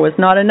thinking there was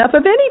not enough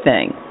of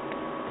anything.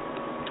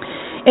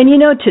 And you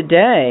know,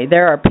 today,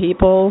 there are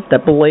people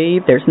that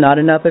believe there's not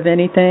enough of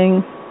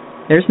anything.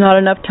 There's not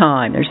enough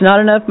time. There's not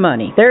enough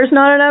money. There's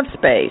not enough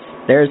space.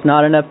 There's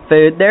not enough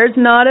food. There's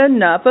not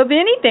enough of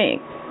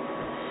anything.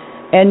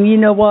 And you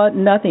know what?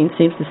 Nothing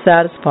seems to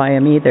satisfy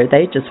them either.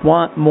 They just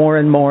want more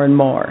and more and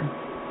more.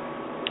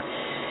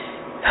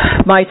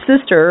 My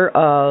sister,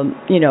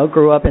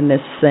 grew up in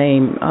this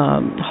same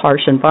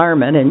harsh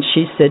environment, and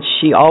she said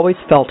she always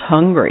felt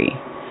hungry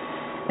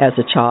as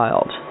a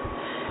child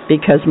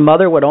because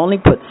Mother would only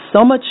put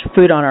so much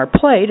food on our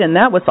plate, and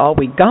that was all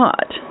we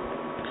got.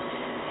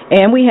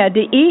 And we had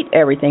to eat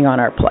everything on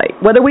our plate,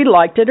 whether we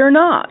liked it or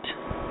not.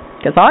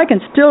 Because I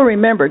can still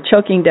remember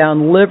choking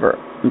down liver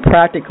and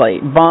practically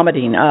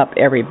vomiting up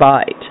every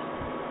bite.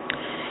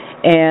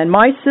 And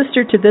my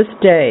sister to this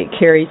day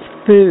carries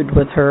food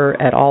with her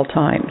at all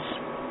times,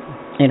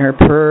 in her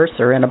purse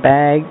or in a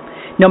bag.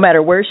 No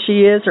matter where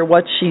she is or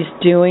what she's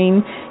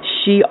doing,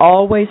 she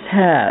always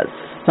has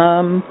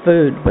some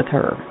food with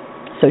her,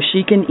 so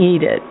she can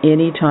eat it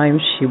anytime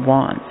she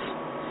wants.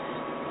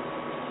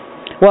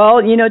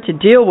 Well, to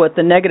deal with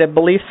the negative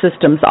belief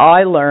systems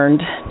I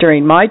learned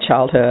during my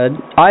childhood,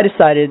 I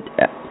decided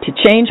to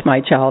change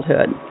my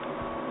childhood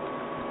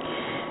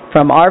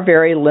from our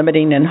very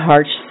limiting and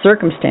harsh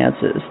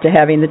circumstances to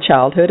having the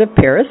childhood of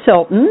Paris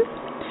Hilton,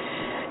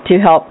 to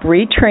help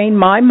retrain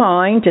my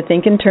mind to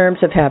think in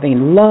terms of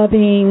having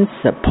loving,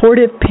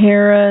 supportive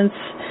parents,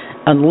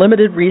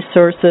 unlimited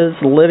resources,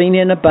 living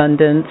in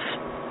abundance.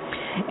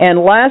 And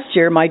last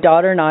year, my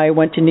daughter and I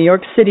went to New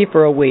York City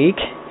for a week,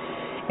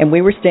 and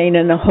we were staying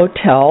in a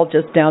hotel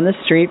just down the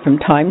street from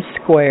Times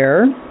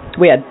Square.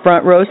 We had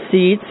front row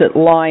seats at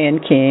Lion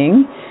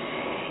King,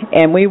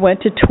 and we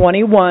went to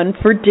 21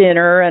 for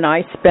dinner, and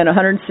I spent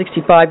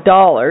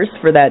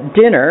 $165 for that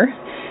dinner,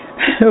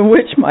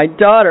 which my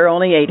daughter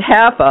only ate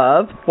half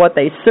of what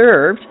they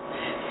served,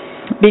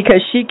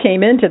 because she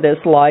came into this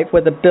life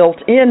with a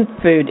built-in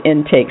food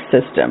intake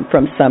system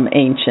from some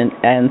ancient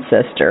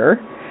ancestor,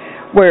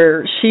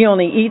 where she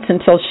only eats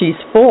until she's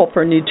full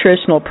for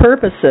nutritional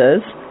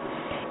purposes,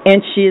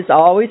 and she has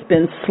always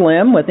been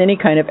slim with any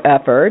kind of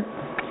effort,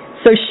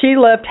 so she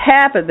left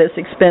half of this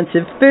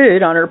expensive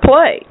food on her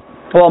plate.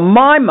 Well,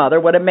 my mother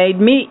would have made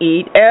me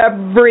eat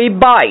every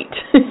bite.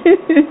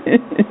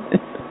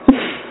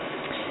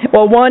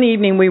 Well, one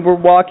evening we were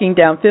walking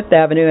down Fifth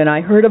Avenue, and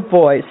I heard a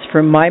voice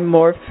from my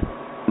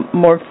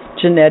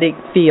morphogenetic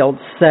field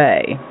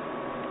say,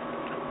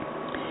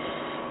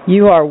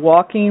 "You are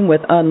walking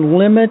with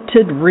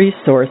unlimited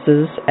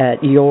resources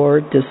at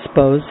your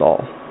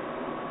disposal."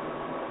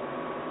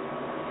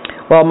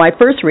 Well, my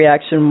first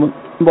reaction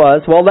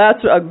was, well,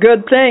 that's a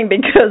good thing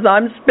because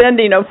I'm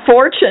spending a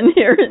fortune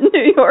here in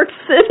New York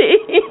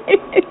City.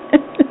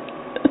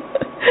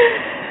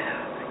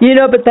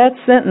 But that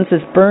sentence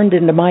is burned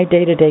into my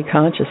day-to-day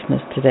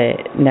consciousness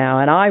today now,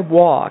 and I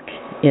walk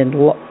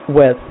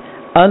with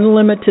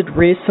unlimited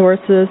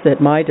resources at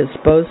my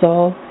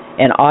disposal,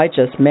 and I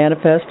just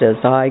manifest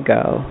as I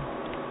go.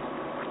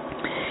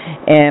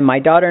 And my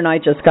daughter and I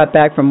just got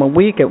back from a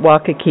week at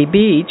Waikiki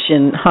Beach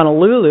in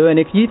Honolulu, and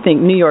if you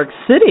think New York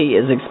City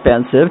is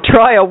expensive,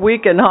 try a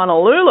week in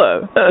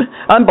Honolulu.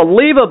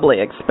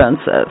 Unbelievably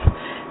expensive.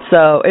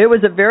 So it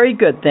was a very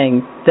good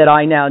thing that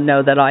I now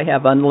know that I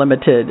have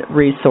unlimited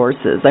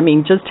resources. I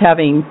mean, just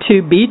having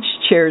 2 beach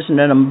chairs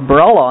and an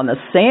umbrella on the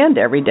sand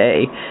every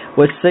day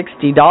was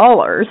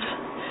 $60.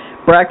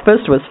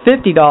 Breakfast was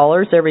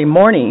 $50 every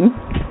morning.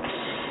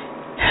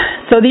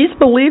 So these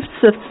belief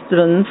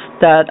systems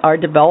that are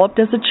developed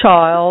as a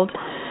child,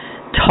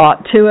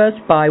 taught to us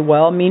by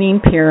well-meaning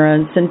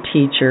parents and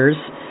teachers,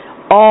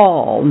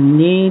 all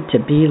need to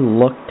be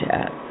looked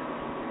at.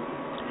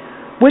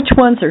 Which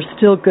ones are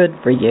still good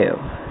for you?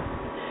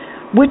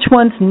 Which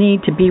ones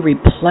need to be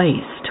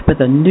replaced with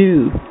a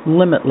new,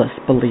 limitless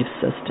belief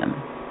system?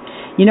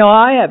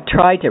 I have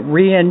tried to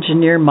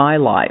re-engineer my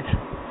life.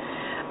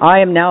 I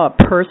am now a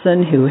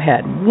person who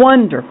had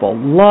wonderful,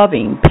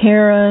 loving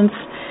parents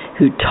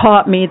who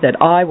taught me that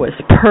I was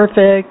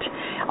perfect,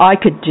 I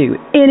could do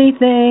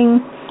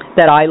anything,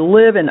 that I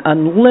live in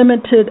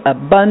unlimited,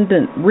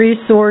 abundant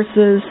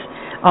resources,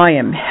 I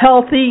am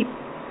healthy,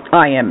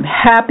 I am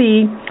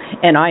happy,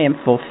 and I am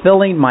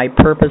fulfilling my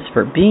purpose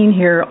for being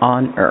here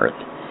on earth.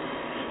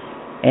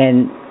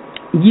 And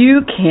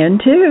you can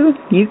too.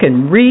 You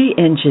can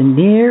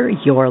re-engineer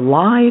your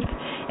life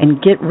and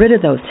get rid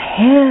of those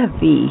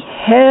heavy,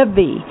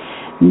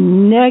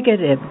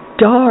 negative,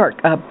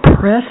 dark,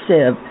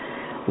 oppressive,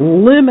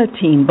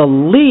 limiting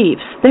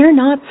beliefs. They're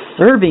not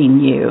serving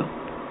you.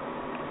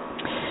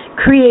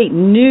 Create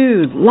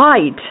new,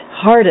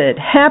 light-hearted,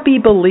 happy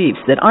beliefs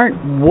that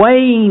aren't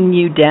weighing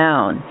you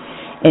down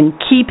and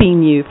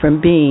keeping you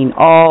from being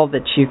all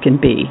that you can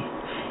be.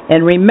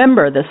 And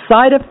remember, the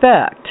side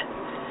effect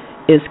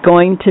is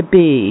going to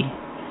be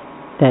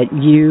that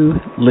you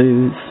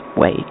lose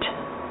weight.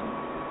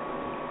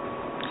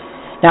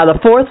 Now, the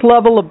 4th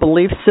level of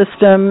belief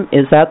system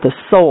is at the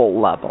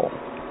soul level.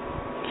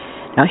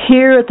 Now,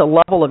 here at the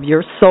level of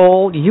your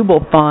soul, you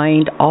will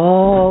find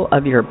all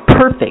of your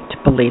perfect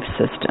belief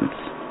systems.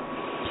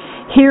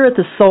 Here at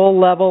the soul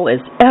level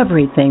is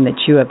everything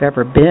that you have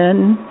ever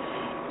been,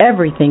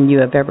 everything you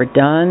have ever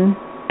done,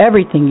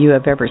 everything you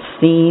have ever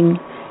seen,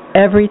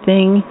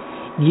 everything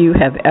you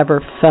have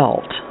ever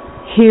felt.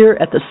 Here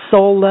at the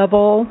soul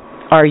level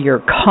are your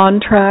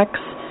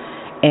contracts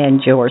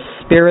and your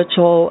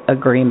spiritual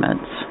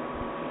agreements.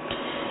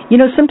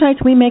 Sometimes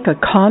we make a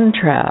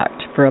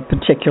contract for a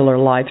particular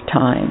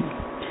lifetime.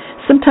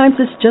 Sometimes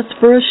it's just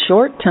for a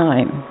short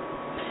time.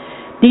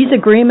 These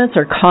agreements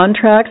are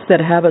contracts that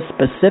have a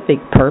specific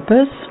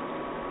purpose,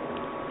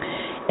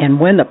 and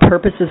when the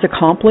purpose is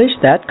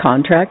accomplished, that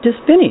contract is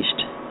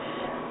finished.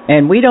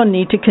 And we don't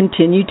need to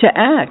continue to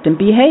act and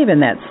behave in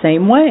that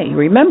same way.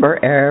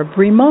 Remember,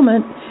 every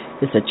moment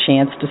is a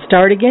chance to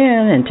start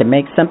again and to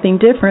make something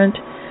different.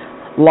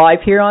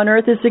 Life here on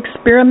earth is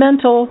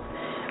experimental.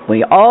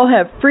 We all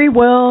have free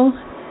will.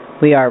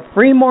 We are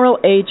free moral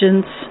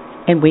agents,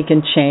 and we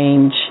can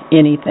change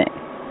anything.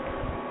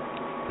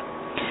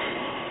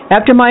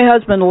 After my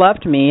husband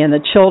left me and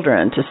the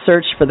children to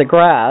search for the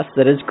grass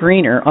that is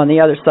greener on the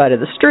other side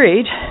of the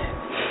street,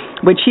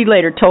 which he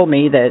later told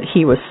me that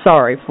he was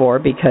sorry for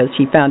because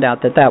he found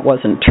out that that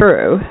wasn't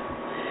true,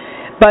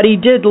 but he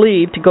did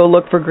leave to go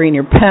look for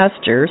greener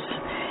pastures,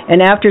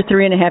 and after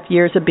 3.5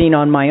 years of being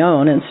on my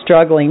own and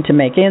struggling to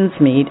make ends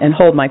meet and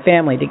hold my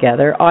family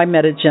together, I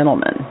met a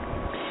gentleman,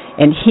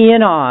 and he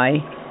and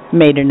I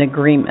made an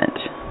agreement.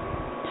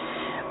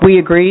 We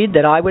agreed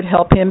that I would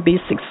help him be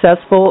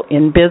successful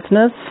in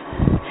business,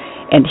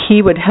 and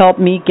he would help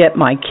me get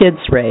my kids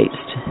raised.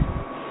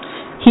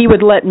 He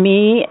would let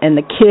me and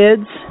the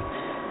kids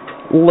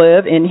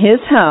live in his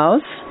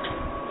house,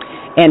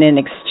 and in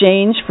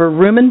exchange for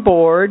room and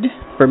board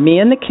for me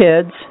and the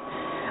kids,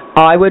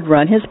 I would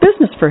run his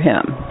business for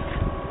him.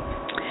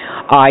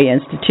 I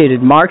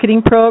instituted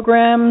marketing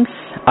programs,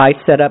 I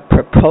set up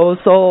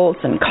proposals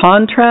and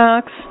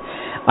contracts,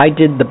 I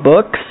did the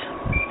books,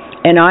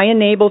 and I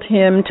enabled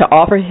him to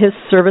offer his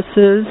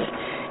services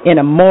in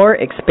a more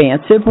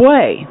expansive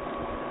way.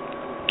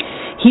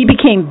 He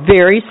became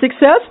very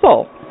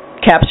successful,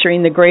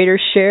 capturing the greater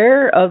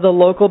share of the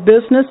local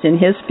business in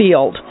his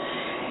field,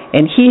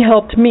 and he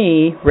helped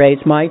me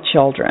raise my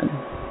children.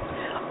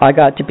 I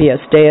got to be a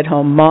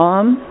stay-at-home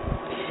mom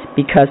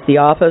because the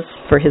office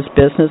for his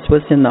business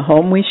was in the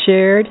home we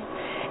shared,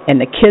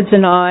 and the kids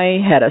and I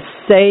had a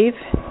safe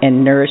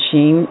and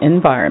nourishing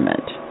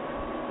environment.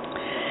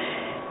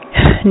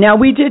 Now,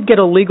 we did get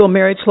a legal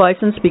marriage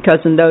license because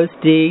in those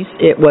days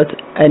it was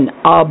an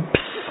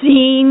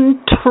obscene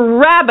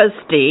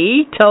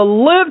travesty to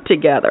live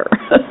together.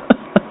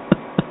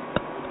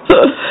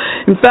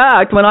 In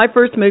fact, when I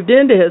first moved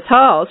into his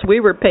house, we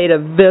were paid a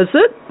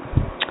visit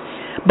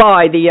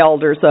by the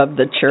elders of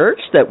the church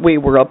that we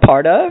were a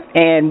part of,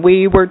 and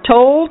we were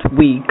told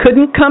we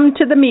couldn't come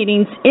to the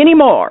meetings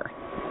anymore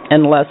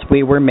unless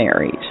we were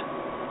married.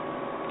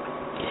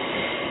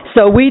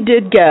 So we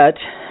did get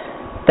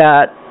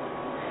that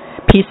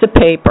piece of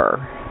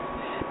paper,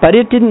 but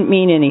it didn't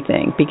mean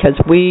anything because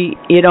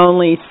it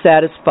only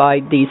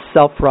satisfied these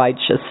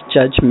self-righteous,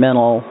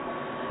 judgmental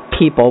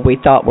people we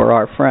thought were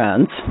our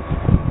friends.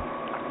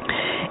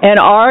 And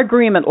our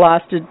agreement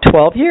lasted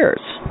 12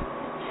 years,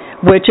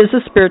 which is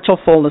a spiritual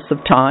fullness of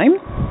time.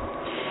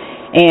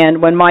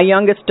 And when my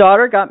youngest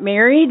daughter got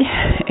married,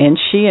 and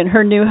she and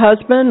her new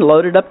husband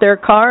loaded up their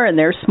car and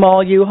their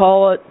small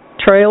U-Haul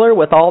trailer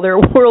with all their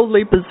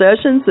worldly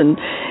possessions and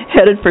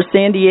headed for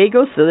San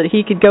Diego so that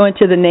he could go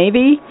into the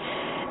Navy,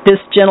 this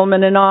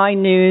gentleman and I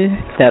knew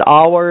that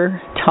our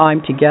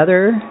time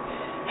together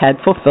had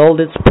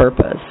fulfilled its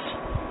purpose.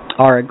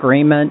 Our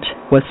agreement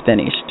was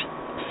finished.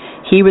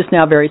 He was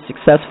now very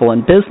successful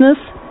in business,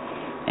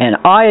 and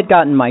I had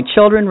gotten my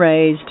children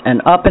raised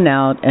and up and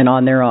out and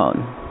on their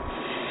own.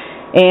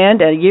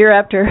 And a year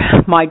after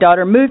my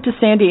daughter moved to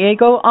San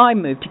Diego, I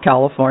moved to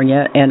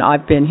California, and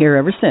I've been here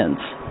ever since.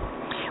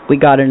 We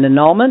got an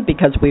annulment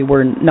because we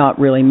were not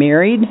really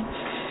married,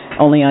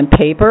 only on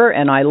paper,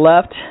 and I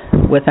left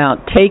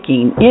without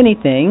taking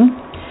anything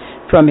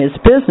from his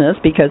business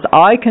because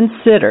I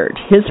considered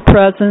his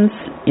presence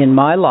in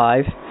my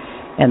life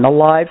and the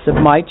lives of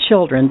my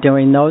children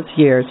during those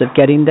years of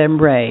getting them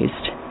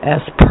raised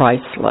as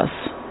priceless.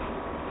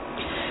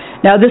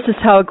 Now, this is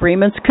how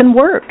agreements can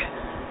work.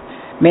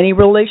 Many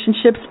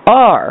relationships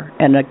are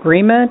an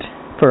agreement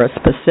for a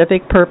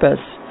specific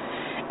purpose.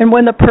 And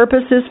when the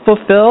purpose is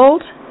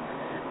fulfilled,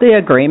 the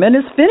agreement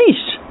is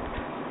finished.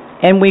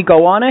 And we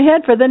go on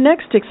ahead for the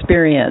next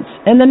experience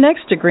and the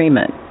next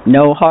agreement.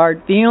 No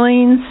hard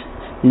feelings,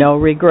 no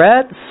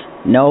regrets,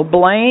 no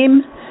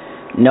blame,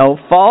 no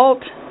fault,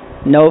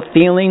 no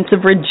feelings of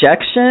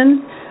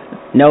rejection,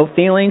 no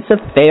feelings of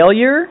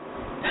failure,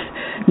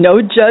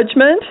 no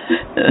judgment,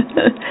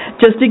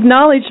 just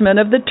acknowledgement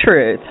of the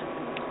truth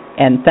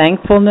and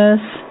thankfulness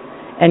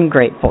and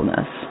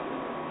gratefulness.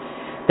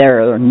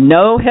 There are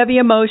no heavy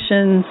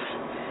emotions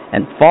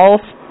and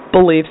false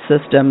belief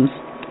systems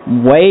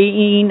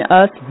weighing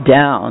us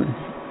down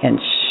and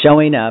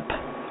showing up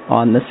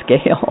on the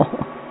scale.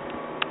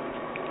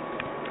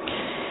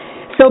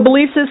 So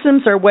belief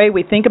systems are a way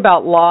we think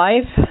about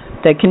life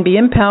that can be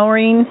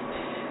empowering,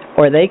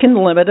 or they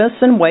can limit us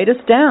and weight us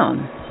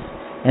down.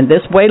 And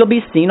this weight will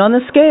be seen on the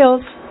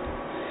scales.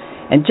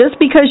 And just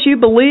because you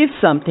believe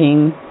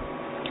something,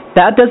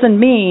 that doesn't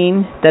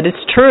mean that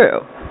it's true.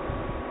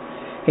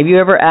 Have you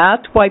ever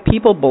asked why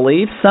people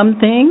believe some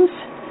things?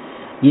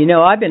 You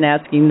know, I've been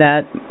asking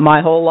that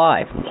my whole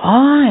life.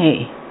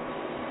 Why?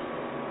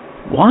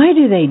 Why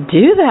do they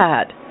do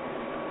that?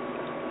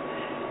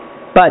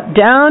 But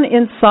down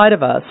inside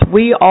of us,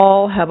 we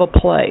all have a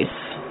place.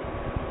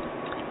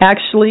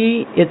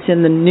 Actually, it's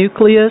in the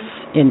nucleus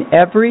in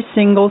every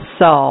single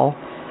cell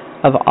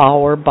of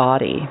our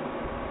body.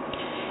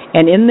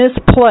 And in this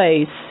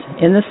place,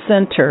 in the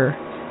center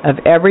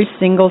of every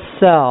single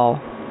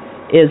cell,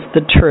 is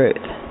the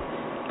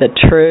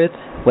truth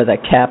with a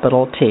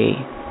capital T.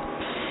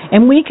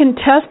 And we can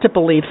test a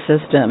belief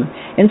system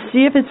and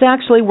see if it's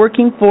actually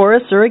working for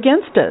us or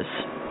against us.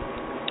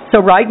 So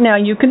right now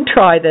you can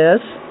try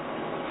this.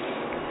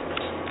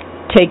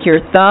 Take your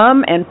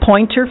thumb and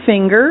pointer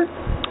finger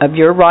of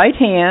your right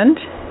hand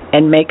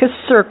and make a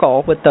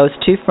circle with those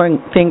two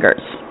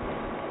fingers.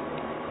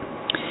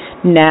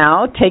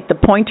 Now take the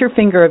pointer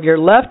finger of your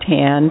left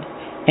hand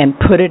and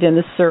put it in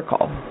the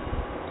circle.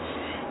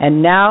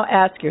 And now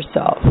ask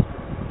yourself,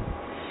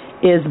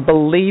 is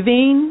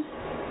believing,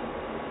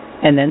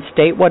 and then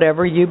state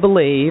whatever you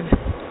believe,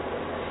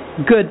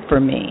 good for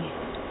me?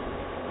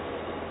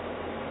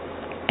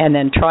 And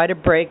then try to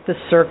break the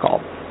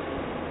circle.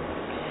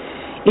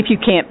 If you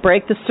can't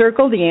break the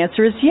circle, the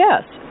answer is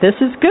yes, this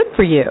is good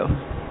for you.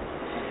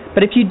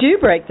 But if you do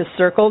break the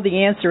circle,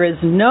 the answer is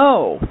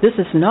no, this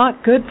is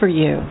not good for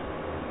you.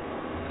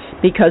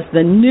 Because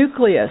the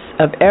nucleus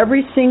of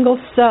every single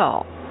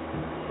cell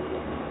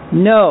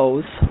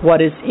knows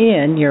what is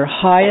in your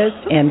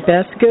highest and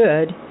best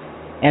good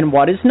and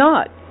what is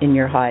not in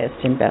your highest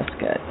and best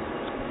good.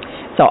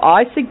 So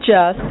I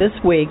suggest this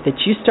week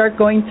that you start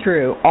going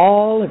through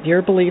all of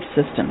your belief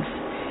systems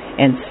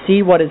and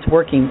see what is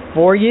working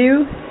for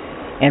you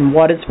and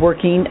what is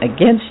working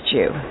against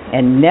you.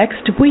 And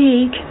next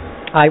week,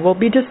 I will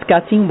be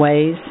discussing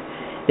ways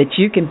that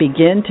you can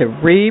begin to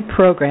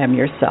reprogram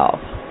yourself.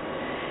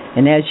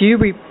 And as you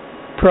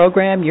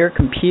reprogram your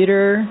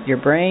computer, your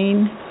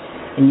brain,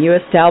 and you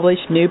establish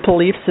new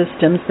belief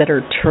systems that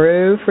are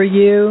true for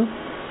you,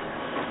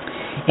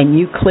 and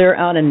you clear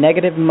out a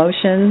negative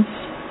emotions,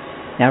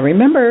 now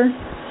remember,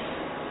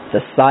 the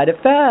side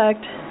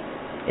effect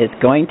is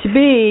going to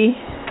be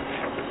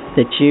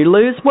that you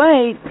lose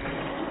weight.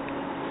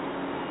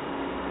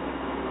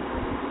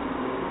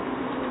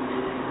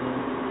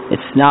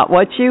 It's not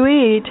what you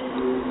eat.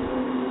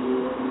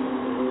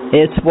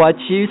 It's what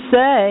you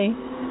say.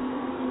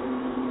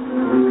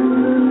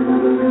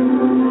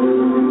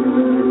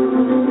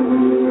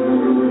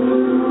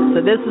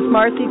 So this is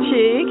Marcy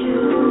Cheek.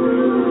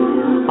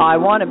 I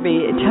want to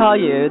tell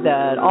you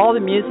that all the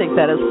music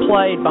that is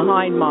played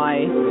behind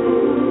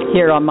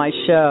here on my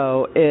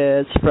show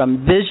is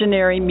from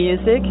Visionary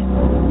Music.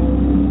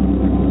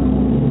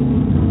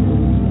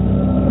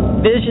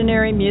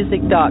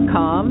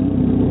 VisionaryMusic.com.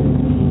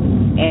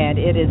 And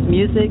it is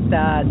music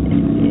that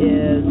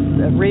is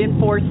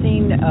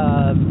reinforcing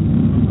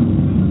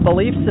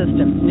belief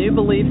systems, new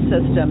belief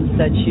systems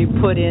that you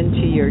put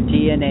into your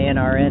DNA and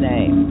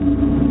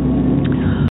RNA.